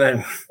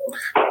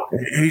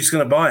 who's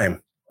going to buy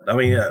him? I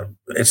mean,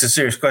 it's a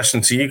serious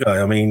question to you guys.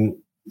 I mean,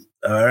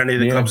 are any of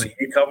the clubs that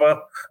you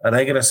cover, are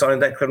they going to sign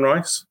Declan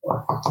Rice?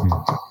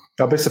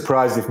 I'd be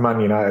surprised if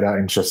Man United are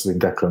interested in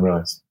Declan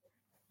Rice.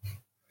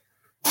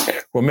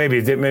 Well, maybe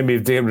if they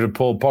get rid of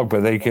Paul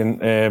Pogba, they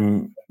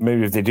can.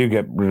 Maybe if they do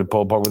get rid of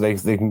Paul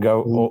Pogba, they can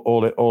go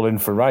all in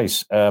for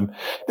Rice.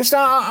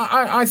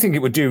 I think it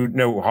would do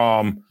no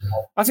harm.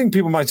 I think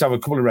people might have a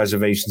couple of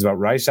reservations about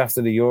Rice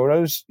after the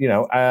Euros.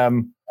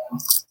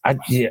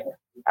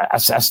 I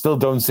still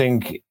don't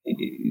think,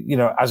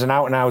 as an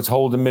out-and-out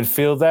holding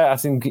midfielder, I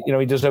think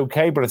he does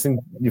okay. But I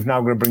think you've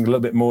now got to bring a little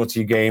bit more to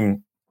your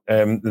game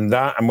than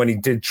that. And when he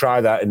did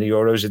try that in the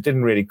Euros, it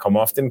didn't really come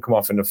off. Didn't come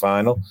off in the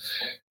final.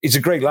 He's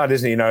a great lad,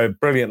 isn't he? A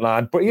brilliant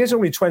lad. But he is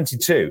only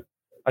 22.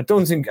 I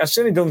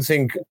certainly don't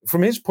think,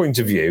 from his point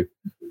of view,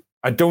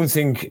 I don't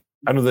think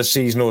another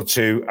season or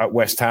two at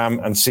West Ham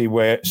and see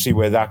where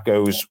that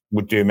goes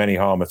would do him any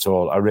harm at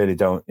all. I really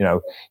don't.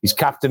 He's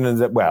captain of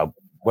that. Well,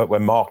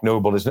 when Mark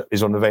Noble is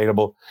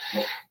unavailable,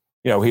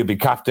 he'll be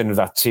captain of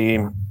that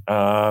team,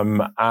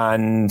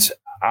 and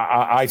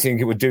I think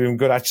it would do him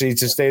good actually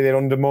to stay there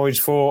under Moyes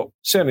for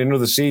certainly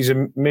another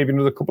season, maybe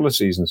another couple of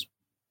seasons.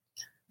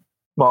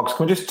 Marks,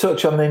 can we just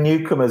touch on the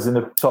newcomers in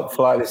the top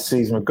flight this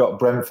season? We've got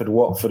Brentford,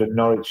 Watford and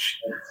Norwich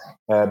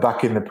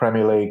back in the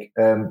Premier League.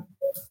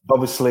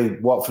 Obviously,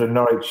 Watford and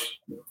Norwich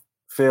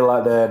feel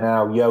like they're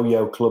now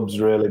yo-yo clubs,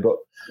 really. But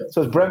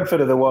so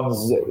Brentford are the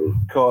ones that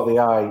caught the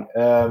eye.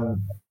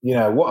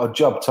 What a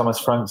job Thomas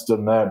Frank's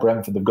done there at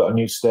Brentford. They've got a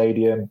new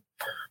stadium,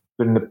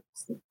 been in the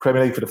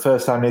Premier League for the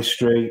first time in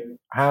history.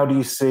 How do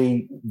you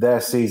see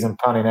their season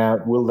panning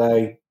out? Will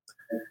they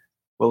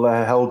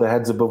hold their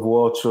heads above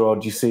water, or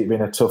do you see it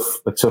being a tough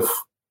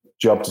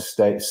job to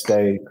stay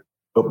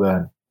up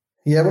there?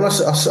 Yeah, well,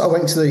 I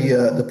went to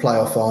the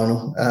playoff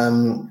final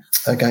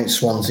against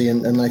Swansea,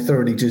 and they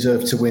thoroughly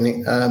deserve to win it.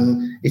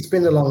 It's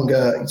been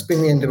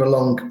the end of a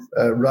long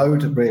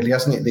road, really,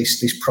 hasn't it?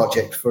 This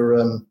project for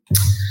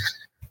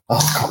I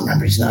can't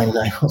remember his name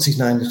now. What's his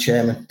name? The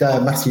chairman,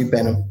 Matthew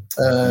Benham,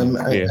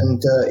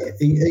 and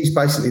he's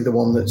basically the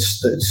one that's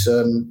been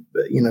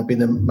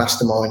the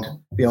mastermind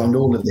behind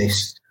all of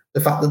this. The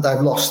fact that they've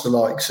lost the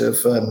likes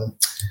of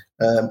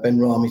Ben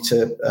Rami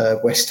to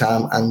West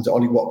Ham and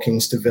Ollie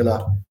Watkins to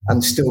Villa,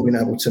 and still been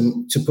able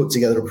to put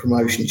together a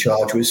promotion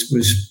charge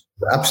was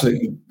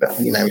absolutely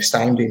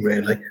astounding,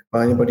 really,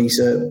 by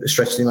anybody's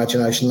stretch of the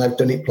imagination. They've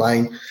done it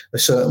playing a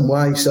certain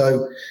way,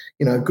 so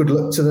good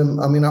luck to them.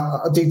 I mean,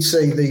 I did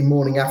see the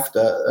morning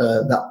after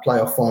that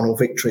playoff final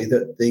victory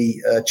that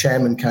the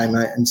chairman came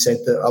out and said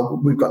that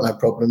we've got no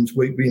problems.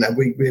 We're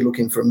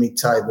looking for a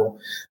mid-table.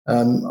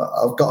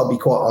 I've got to be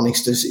quite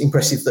honest. As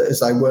impressive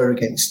as they were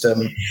against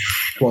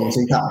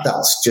Swansea,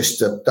 that's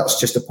just a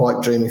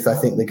pipe dream if they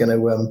think they're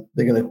going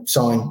to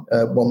sign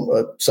a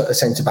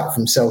centre back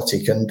from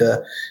Celtic and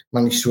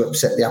manage to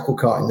upset the apple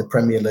cart in the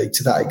Premier League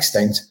to that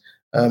extent.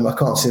 I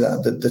can't see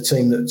that the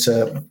team that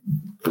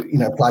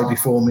played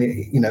before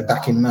me,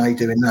 back in May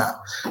doing that.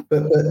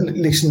 But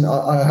listen,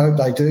 I hope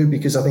they do,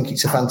 because I think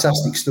it's a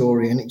fantastic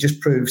story, and it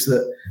just proves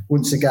that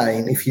once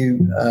again, if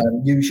you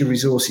use your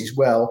resources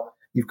well,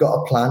 you've got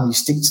a plan, you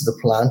stick to the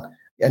plan,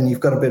 and you've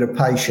got a bit of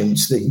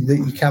patience that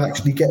you can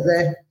actually get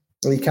there,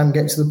 or you can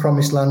get to the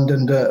promised land.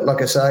 And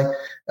like I say,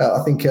 I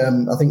think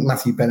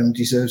Matthew Benham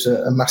deserves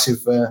a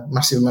massive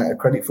amount of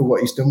credit for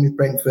what he's done with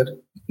Brentford.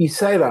 You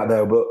say that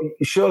though, but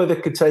surely they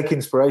could take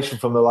inspiration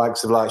from the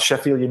likes of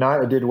Sheffield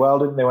United did well,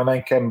 didn't they, when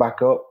they came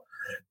back up?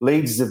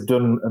 Leeds have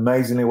done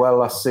amazingly well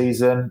last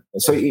season.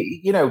 So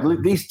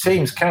these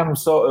teams can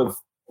sort of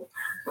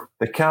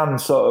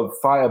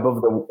fight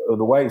above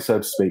the weight, so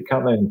to speak,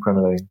 can't they, in the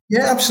Premier League?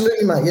 Yeah,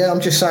 absolutely, mate. Yeah, I'm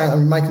just saying,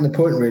 I'm making the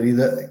point really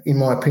that, in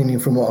my opinion,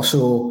 from what I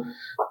saw,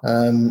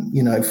 back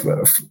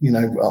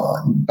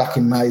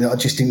in May, that I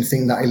just didn't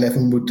think that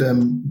 11 would,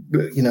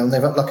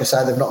 they've, like I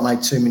say, they've not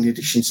made too many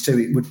additions to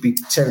it. Would be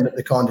tearing up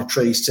the kind of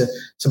trees to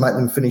make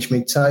them finish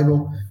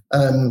mid-table.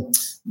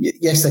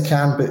 Yes, they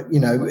can, but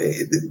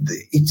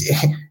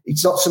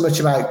it's not so much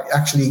about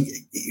actually.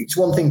 It's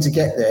one thing to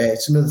get there;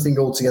 it's another thing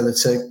altogether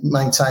to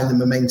maintain the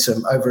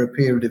momentum over a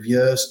period of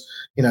years.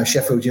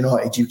 Sheffield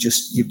United, you've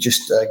just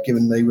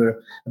given me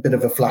were a bit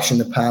of a flash in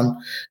the pan.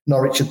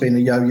 Norwich have been a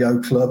yo-yo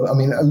club. I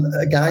mean,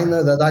 again,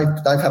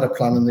 they've had a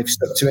plan and they've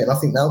stuck to it, and I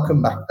think they'll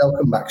come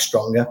back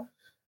stronger.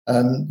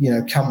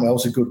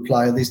 Cantwell's a good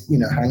player. There's,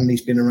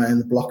 Hangley's been around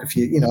the block a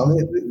few.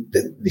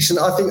 Listen,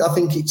 I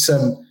think it's.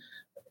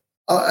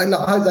 I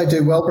hope they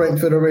do well,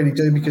 Brentford. I really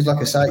do, because, like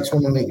I say, it's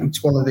one in the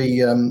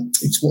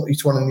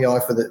eye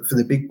for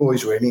the big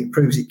boys. Really, it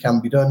proves it can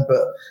be done.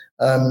 But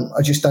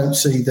I just don't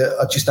see as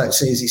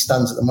it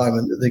stands at the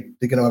moment that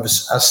they're going to have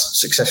as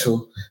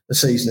successful a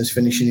season as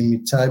finishing in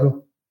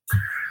mid-table.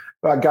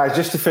 Right, guys.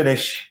 Just to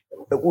finish,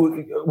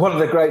 one of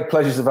the great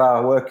pleasures of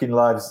our working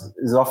lives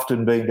is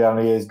often being down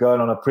the years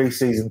going on a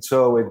pre-season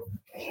tour with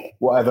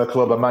whatever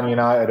club, a Man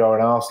United or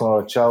an Arsenal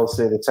or a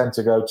Chelsea. They tend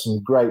to go to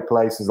some great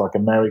places like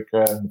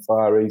America and the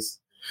Far East.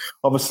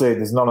 Obviously,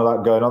 there's none of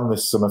that going on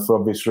this summer for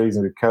obvious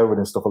reasons with COVID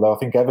and stuff, although I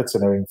think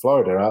Everton are in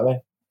Florida,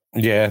 aren't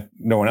they? Yeah,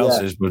 no one else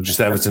is, but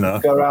just Everton are.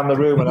 Go around the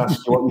room and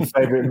ask you what your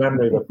favourite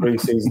memory of a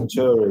pre-season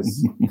tour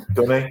is.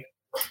 Dunny?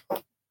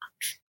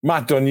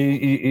 Matt Dunn,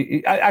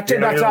 I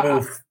think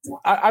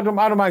I don't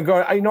mind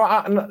going.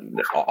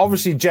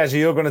 Obviously, Jezzy,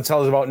 you're going to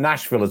tell us about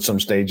Nashville at some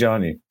stage,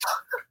 aren't you?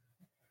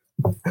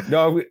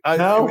 No, I'm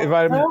not.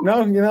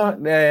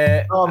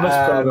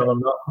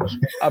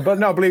 But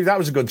no, I believe that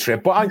was a good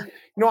trip. But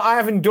I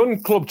haven't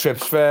done club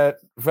trips for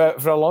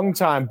a long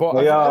time. But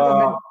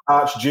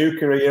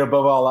Archdukery, you're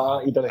above all that,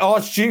 aren't you?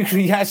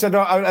 Archdukery, yes,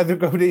 I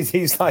think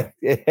he's like.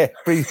 Yeah,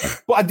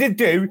 but I did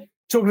do.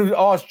 Talking of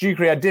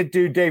Archdukery, I did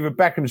do David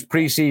Beckham's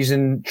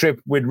pre-season trip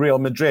with Real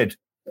Madrid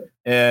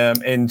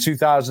in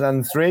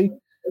 2003,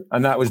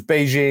 and that was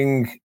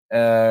Beijing,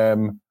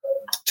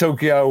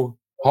 Tokyo,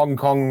 Hong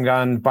Kong,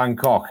 and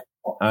Bangkok,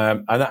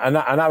 and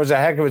that was a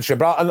heck of a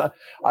trip. I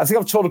think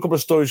I've told a couple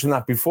of stories from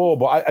that before,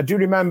 but I do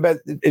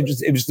remember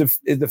it was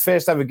the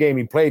first ever game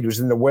he played was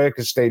in the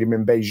Workers' Stadium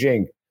in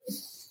Beijing.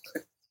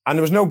 And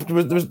there was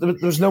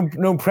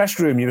no press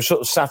room. You were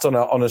sort of sat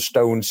on a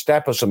stone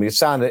step or something.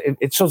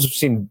 It sort of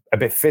seemed a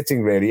bit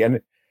fitting, really.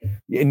 And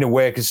in the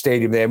Workers'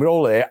 Stadium there, we're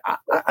all there,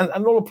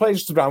 and all the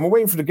players stood around. We're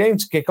waiting for the game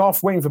to kick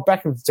off, waiting for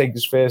Beckham to take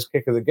his first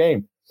kick of the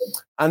game.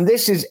 And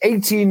this is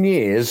 18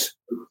 years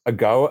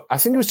ago. I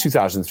think it was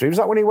 2003. Was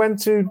that when he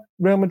went to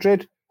Real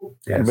Madrid?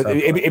 Yeah,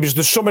 it was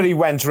the summer he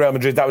went to Real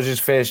Madrid. That was his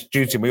first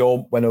duty. We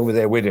all went over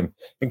there with him,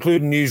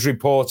 including news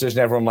reporters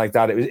and everyone like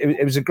that.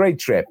 It was a great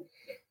trip.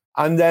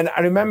 And then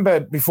I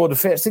remember before the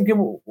first thinking,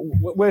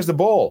 where's the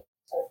ball?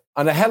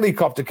 And a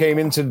helicopter came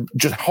in to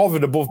just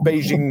hovered above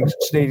Beijing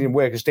Stadium,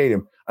 Workers'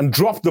 Stadium, and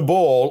dropped the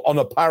ball on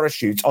a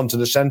parachute onto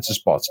the centre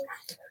spot.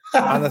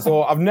 And I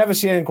thought, I've never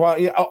seen anything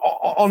quite,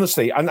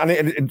 honestly. And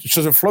it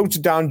sort of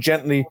floated down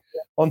gently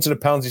onto the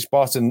penalty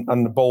spot,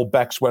 and the ball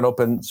Becks went up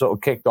and sort of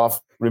kicked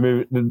off,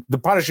 removed. The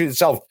parachute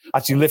itself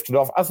actually lifted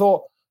off. I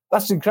thought,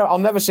 that's incredible. I'll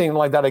never see anything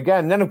like that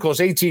again. And then, of course,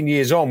 18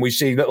 years on, we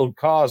see little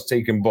cars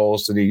taking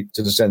balls to the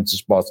centre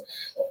spot.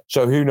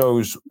 So who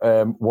knows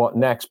what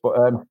next? But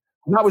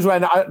that was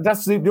when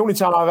that's the only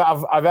time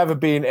I've ever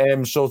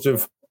been sort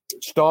of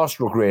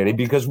starstruck, really,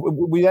 because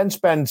we then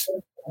spent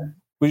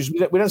about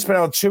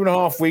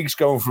 2.5 weeks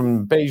going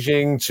from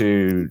Beijing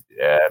to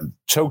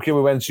Tokyo.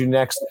 We went to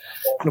next,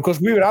 and of course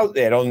we were out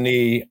there on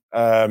the.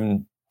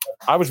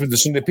 I was with the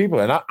Sunday People,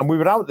 and we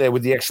were out there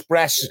with the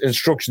express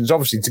instructions,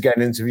 obviously, to get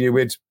an interview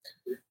with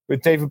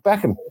David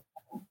Beckham.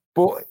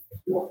 But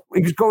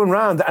he was going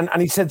around,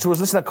 and he said to us,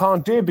 "Listen, I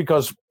can't do it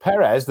because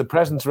Perez, the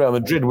president of Real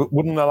Madrid,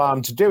 wouldn't allow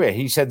him to do it."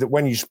 He said that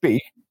when you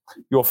speak,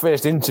 your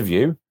first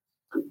interview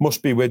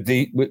must be with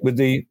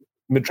the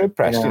Madrid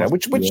press,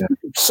 which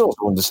sort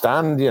of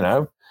understand,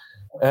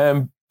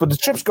 But the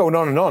trip's going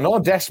on and on. Our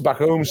desk back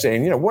home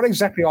saying, what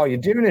exactly are you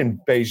doing in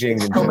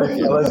Beijing?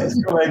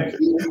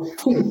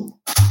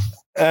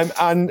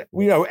 And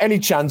any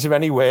chance of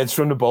any words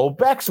from the ball,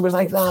 Bex was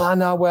like,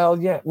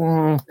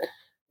 we're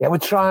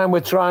trying,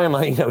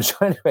 so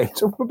anyway,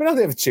 so we've been out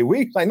there for 2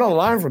 weeks, not a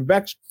line from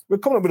Bex. We're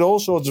coming up with all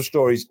sorts of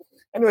stories.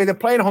 Anyway, they're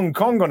playing Hong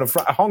Kong on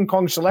a Hong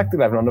Kong Select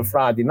 11 on a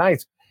Friday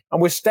night,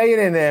 and we're staying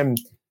in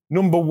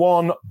number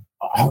one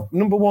Hong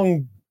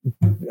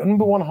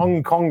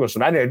Kong or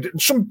something. Anyway,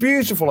 some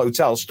beautiful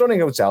hotel, stunning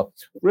hotel.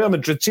 Real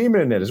Madrid team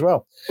in it as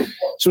well.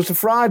 So it's a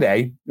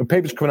Friday. The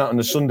paper's coming out on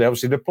the Sunday.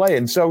 Obviously, they're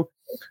playing. So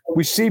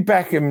we see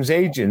Beckham's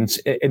agent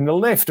in the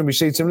lift, and we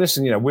say to him,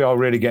 "Listen, we are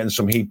really getting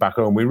some heat back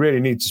home. We really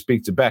need to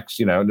speak to Becks.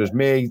 There's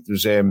me.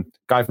 There's a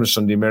guy from the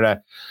Sunday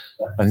Mirror.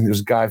 I think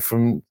there's a guy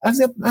from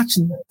actually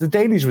the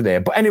Dailies were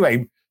there. But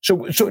anyway." So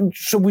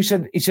we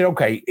said, he said,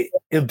 okay,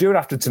 he'll do it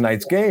after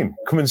tonight's game.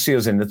 Come and see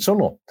us in the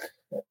tunnel.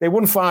 They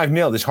won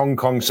 5-0, this Hong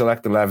Kong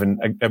Select 11.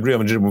 Real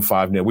Madrid won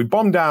 5-0. We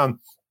bombed down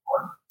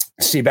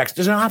to see Becks.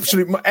 There's an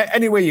absolute,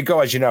 anywhere you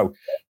go, as you know,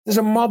 there's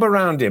a mob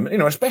around him,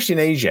 especially in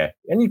Asia,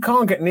 and you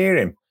can't get near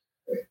him.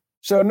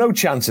 So no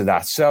chance of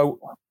that. So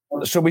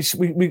we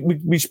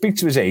speak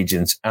to his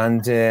agent,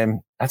 and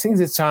I think at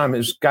the time it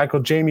was a guy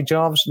called Jamie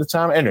Jarvis at the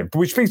time. Anyway, but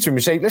we speak to him,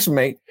 we say, "Listen,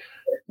 mate,"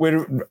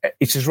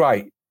 he says,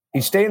 "Right,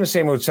 he's staying in the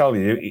same hotel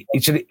with you." He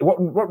said,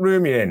 what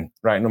room are you in?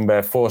 Right,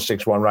 number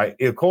 461, right.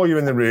 He'll call you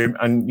in the room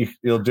and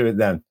he'll do it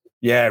then.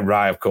 Yeah,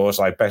 right, of course.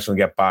 Best will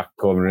get back.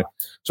 Call me.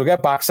 So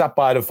get back, sat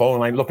by the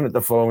phone, looking at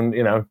the phone,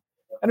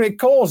 And he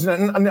calls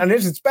and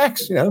it's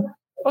Bex,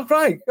 Oh,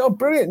 right. Oh,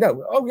 brilliant.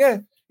 No. Oh, yeah.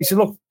 He said,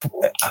 look,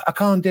 I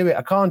can't do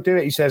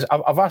it. He says,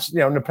 I've asked,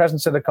 and the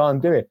president said I can't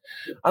do it.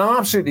 And I'm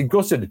absolutely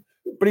gutted.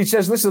 But he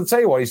says, listen, I'll tell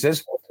you what, he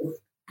says,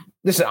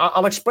 listen,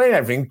 I'll explain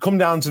everything. Come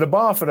down to the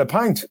bar for a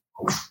pint.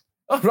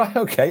 Oh, right,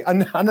 okay.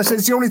 And I said,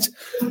 it's the only...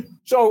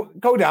 So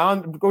go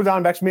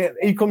down next to me.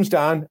 He comes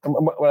down, and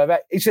whatever.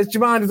 He says, do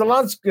you mind if the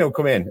lads,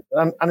 come in?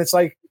 And it's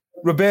like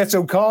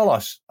Roberto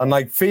Carlos and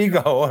like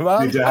Figo.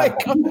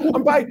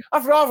 I'm back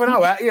after half an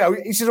hour.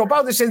 He says,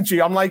 about this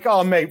interview. I'm like,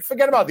 oh, mate,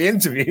 forget about the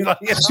interview. You're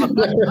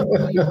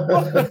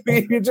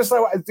just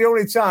like, it's the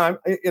only time,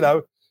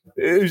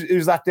 it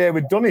was that day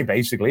with Dunny,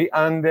 basically.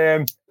 And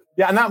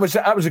and that was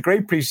a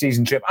great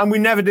pre-season trip. And we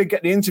never did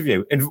get the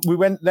interview. And we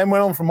went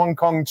on from Hong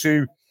Kong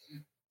to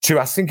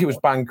I think it was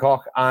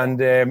Bangkok, and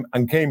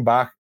came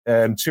back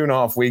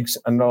 2.5 weeks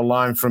and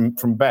online from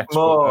Bex.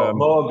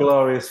 More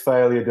glorious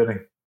failure, Dunny.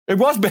 It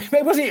wasn't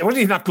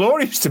even that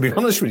glorious, to be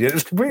honest with you. It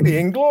was completely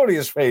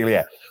inglorious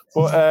failure.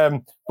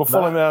 But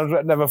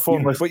Fulham never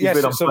fun. But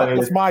yes, so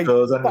that's my. I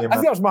think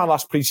that was my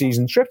last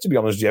pre-season trip, to be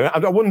honest with you.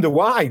 I wonder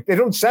why they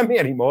don't send me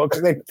anymore,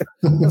 because they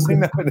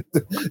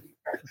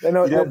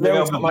know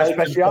it's not my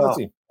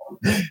speciality.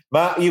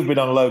 Matt, you've been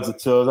on loads of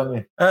tours, haven't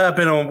you? I've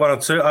been on one or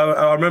two.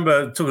 I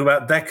remember talking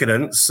about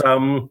decadence.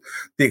 The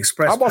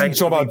Express. I wasn't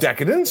talking about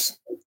decadence.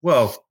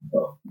 Well,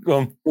 go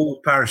on.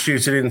 All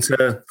parachuted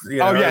into.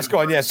 Yes, go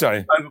on. Yeah,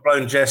 sorry.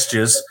 Overblown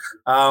gestures.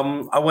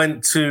 I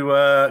went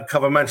to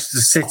cover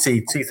Manchester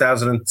City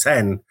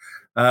 2010.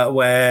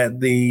 Where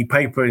the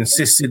paper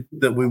insisted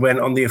that we went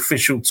on the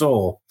official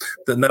tour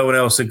that no one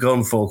else had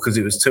gone for because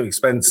it was too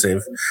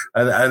expensive,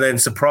 and then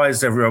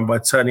surprised everyone by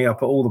turning up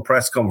at all the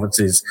press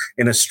conferences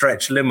in a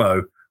stretch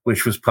limo,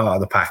 which was part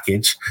of the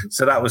package.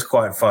 So that was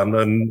quite fun.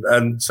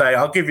 And say,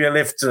 I'll give you a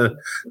lift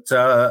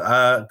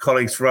to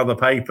colleagues from other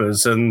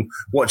papers, and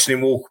watching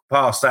him walk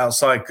past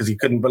outside because he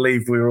couldn't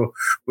believe we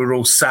were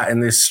all sat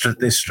in this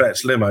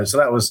stretch limo. So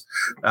that was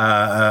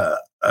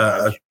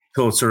a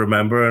tour to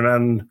remember,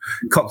 and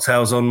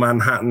cocktails on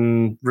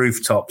Manhattan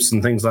rooftops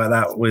and things like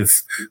that,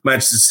 with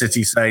Manchester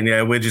City saying,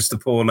 yeah, we're just the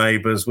poor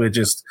neighbours, we're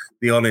just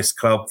the honest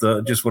club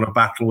that just want to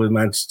battle with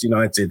Manchester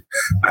United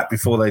back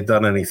before they'd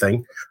done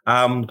anything,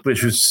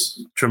 which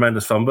was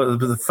tremendous fun. But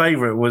the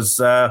favourite was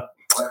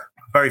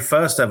very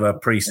first ever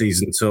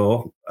pre-season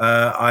tour.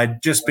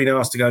 I'd just been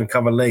asked to go and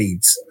cover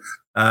Leeds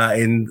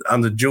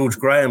under George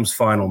Graham's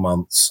final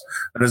months,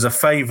 and as a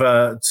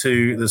favour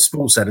to the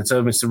sports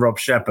editor, Mr. Rob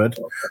Shepherd,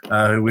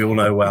 who we all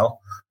know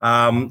well,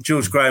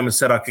 George Graham had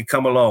said I could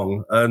come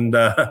along, and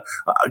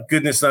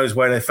goodness knows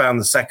where they found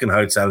the second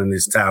hotel in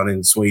this town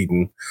in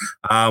Sweden.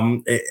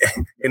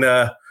 In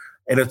a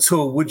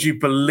tour, would you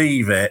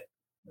believe it?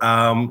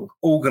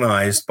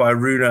 Organised by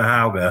Rune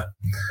Hauge,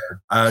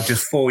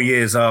 just 4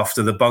 years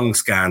after the Bung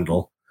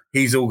scandal.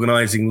 He's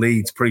organising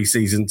Leeds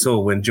pre-season tour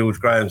when George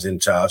Graham's in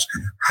charge.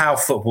 How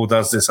football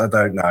does this, I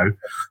don't know.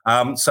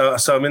 So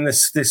I'm in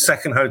this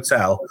second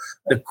hotel,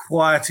 the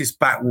quietest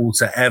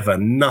backwater ever,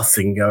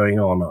 nothing going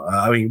on.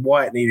 I mean,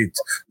 why it needed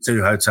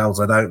 2 hotels,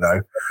 I don't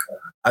know.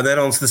 And then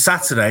on to the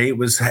Saturday, it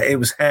was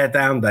hair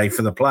down day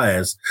for the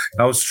players.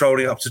 I was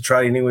strolling up to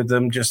training with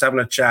them, just having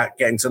a chat,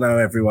 getting to know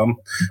everyone.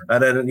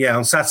 And then,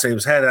 on Saturday, it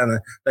was hair down.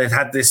 They'd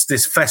had this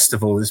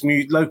festival, this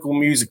local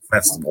music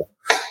festival.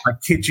 I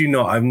kid you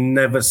not, I've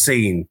never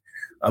seen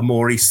a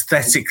more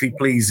aesthetically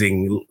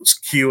pleasing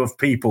queue of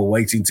people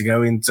waiting to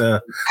go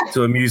into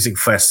a music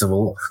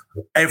festival.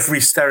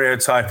 Every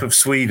stereotype of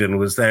Sweden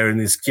was there in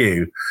this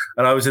queue.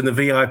 And I was in the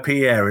VIP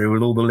area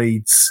with all the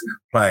Leeds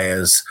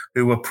players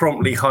who were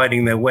promptly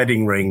hiding their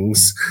wedding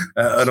rings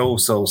and all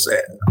sorts.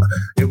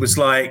 It was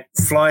like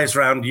flies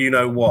round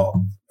you-know-what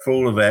for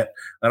all of it.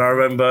 And I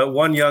remember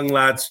one young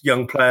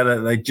player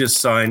that they just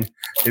signed,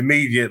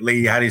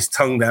 immediately had his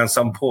tongue down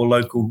some poor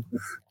local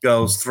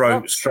girl's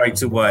throat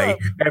straight away.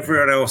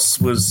 Everyone else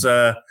was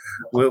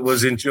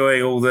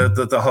enjoying all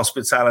the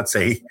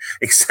hospitality,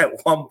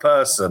 except one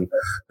person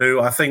who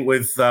I think,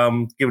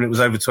 given it was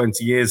over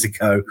 20 years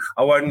ago,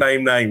 I won't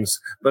name names,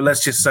 but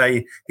let's just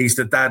say he's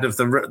the dad of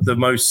the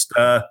most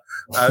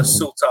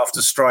sought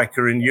after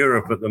striker in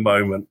Europe at the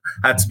moment,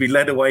 had to be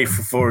led away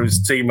for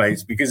his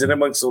teammates because in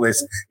amongst all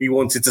this he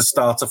wanted to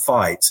start a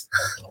fight.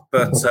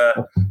 But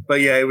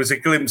yeah, it was a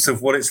glimpse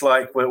of what it's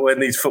like when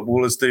these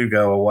footballers do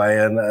go away,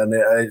 and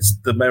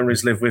the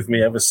memories live with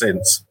me ever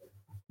since.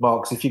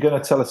 Marks, if you're going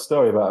to tell a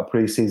story about a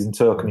pre-season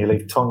tour, can you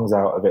leave tongues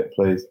out of it,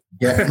 please?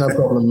 Yeah, no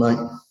problem, mate.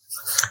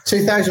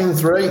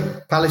 2003,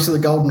 Palace of the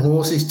Golden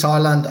Horses,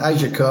 Thailand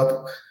Asia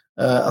Cup.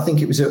 I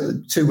think it was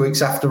 2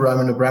 weeks after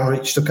Roman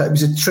Abramovich took it. It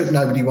was a trip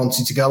nobody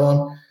wanted to go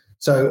on.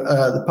 So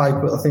the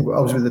paper, I think I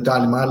was with the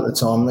Daily Mail at the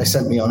time, and they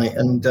sent me on it.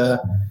 And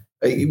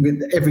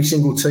every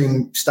single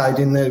team stayed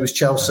in there. It was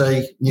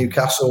Chelsea,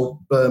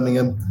 Newcastle,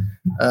 Birmingham.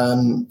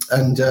 And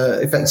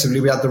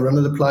effectively we had the run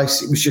of the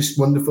place. It was just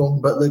wonderful.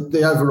 But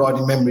the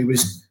overriding memory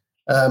was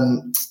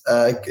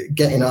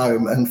getting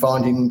home and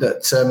finding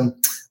that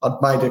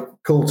I'd made a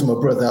call to my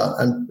brother,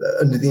 and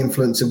under the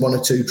influence of 1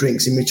 or 2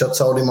 drinks, in which I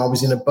told him I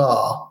was in a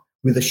bar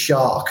with a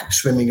shark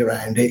swimming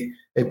around it,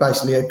 it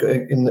basically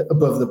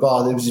above the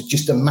bar there was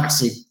just a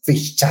massive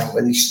fish tank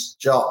where this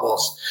shark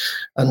was,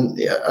 and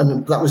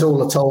that was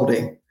all I told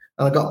him.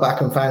 And I got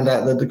back and found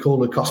out that the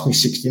cooler cost me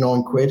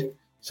 69 quid.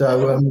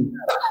 So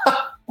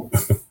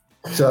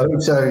that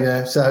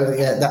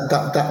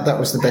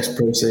was the best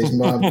pre-season.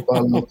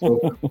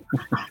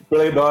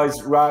 Brilliant,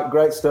 boys. Right,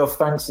 great stuff.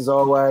 Thanks as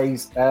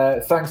always.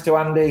 Thanks to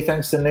Andy,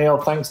 thanks to Neil,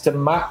 thanks to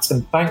Matt,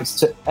 and thanks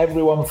to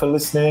everyone for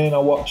listening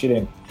or watching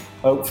in.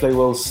 Hopefully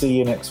we'll see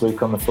you next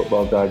week on the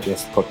Football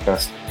Digest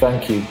podcast.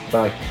 Thank you.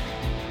 Bye.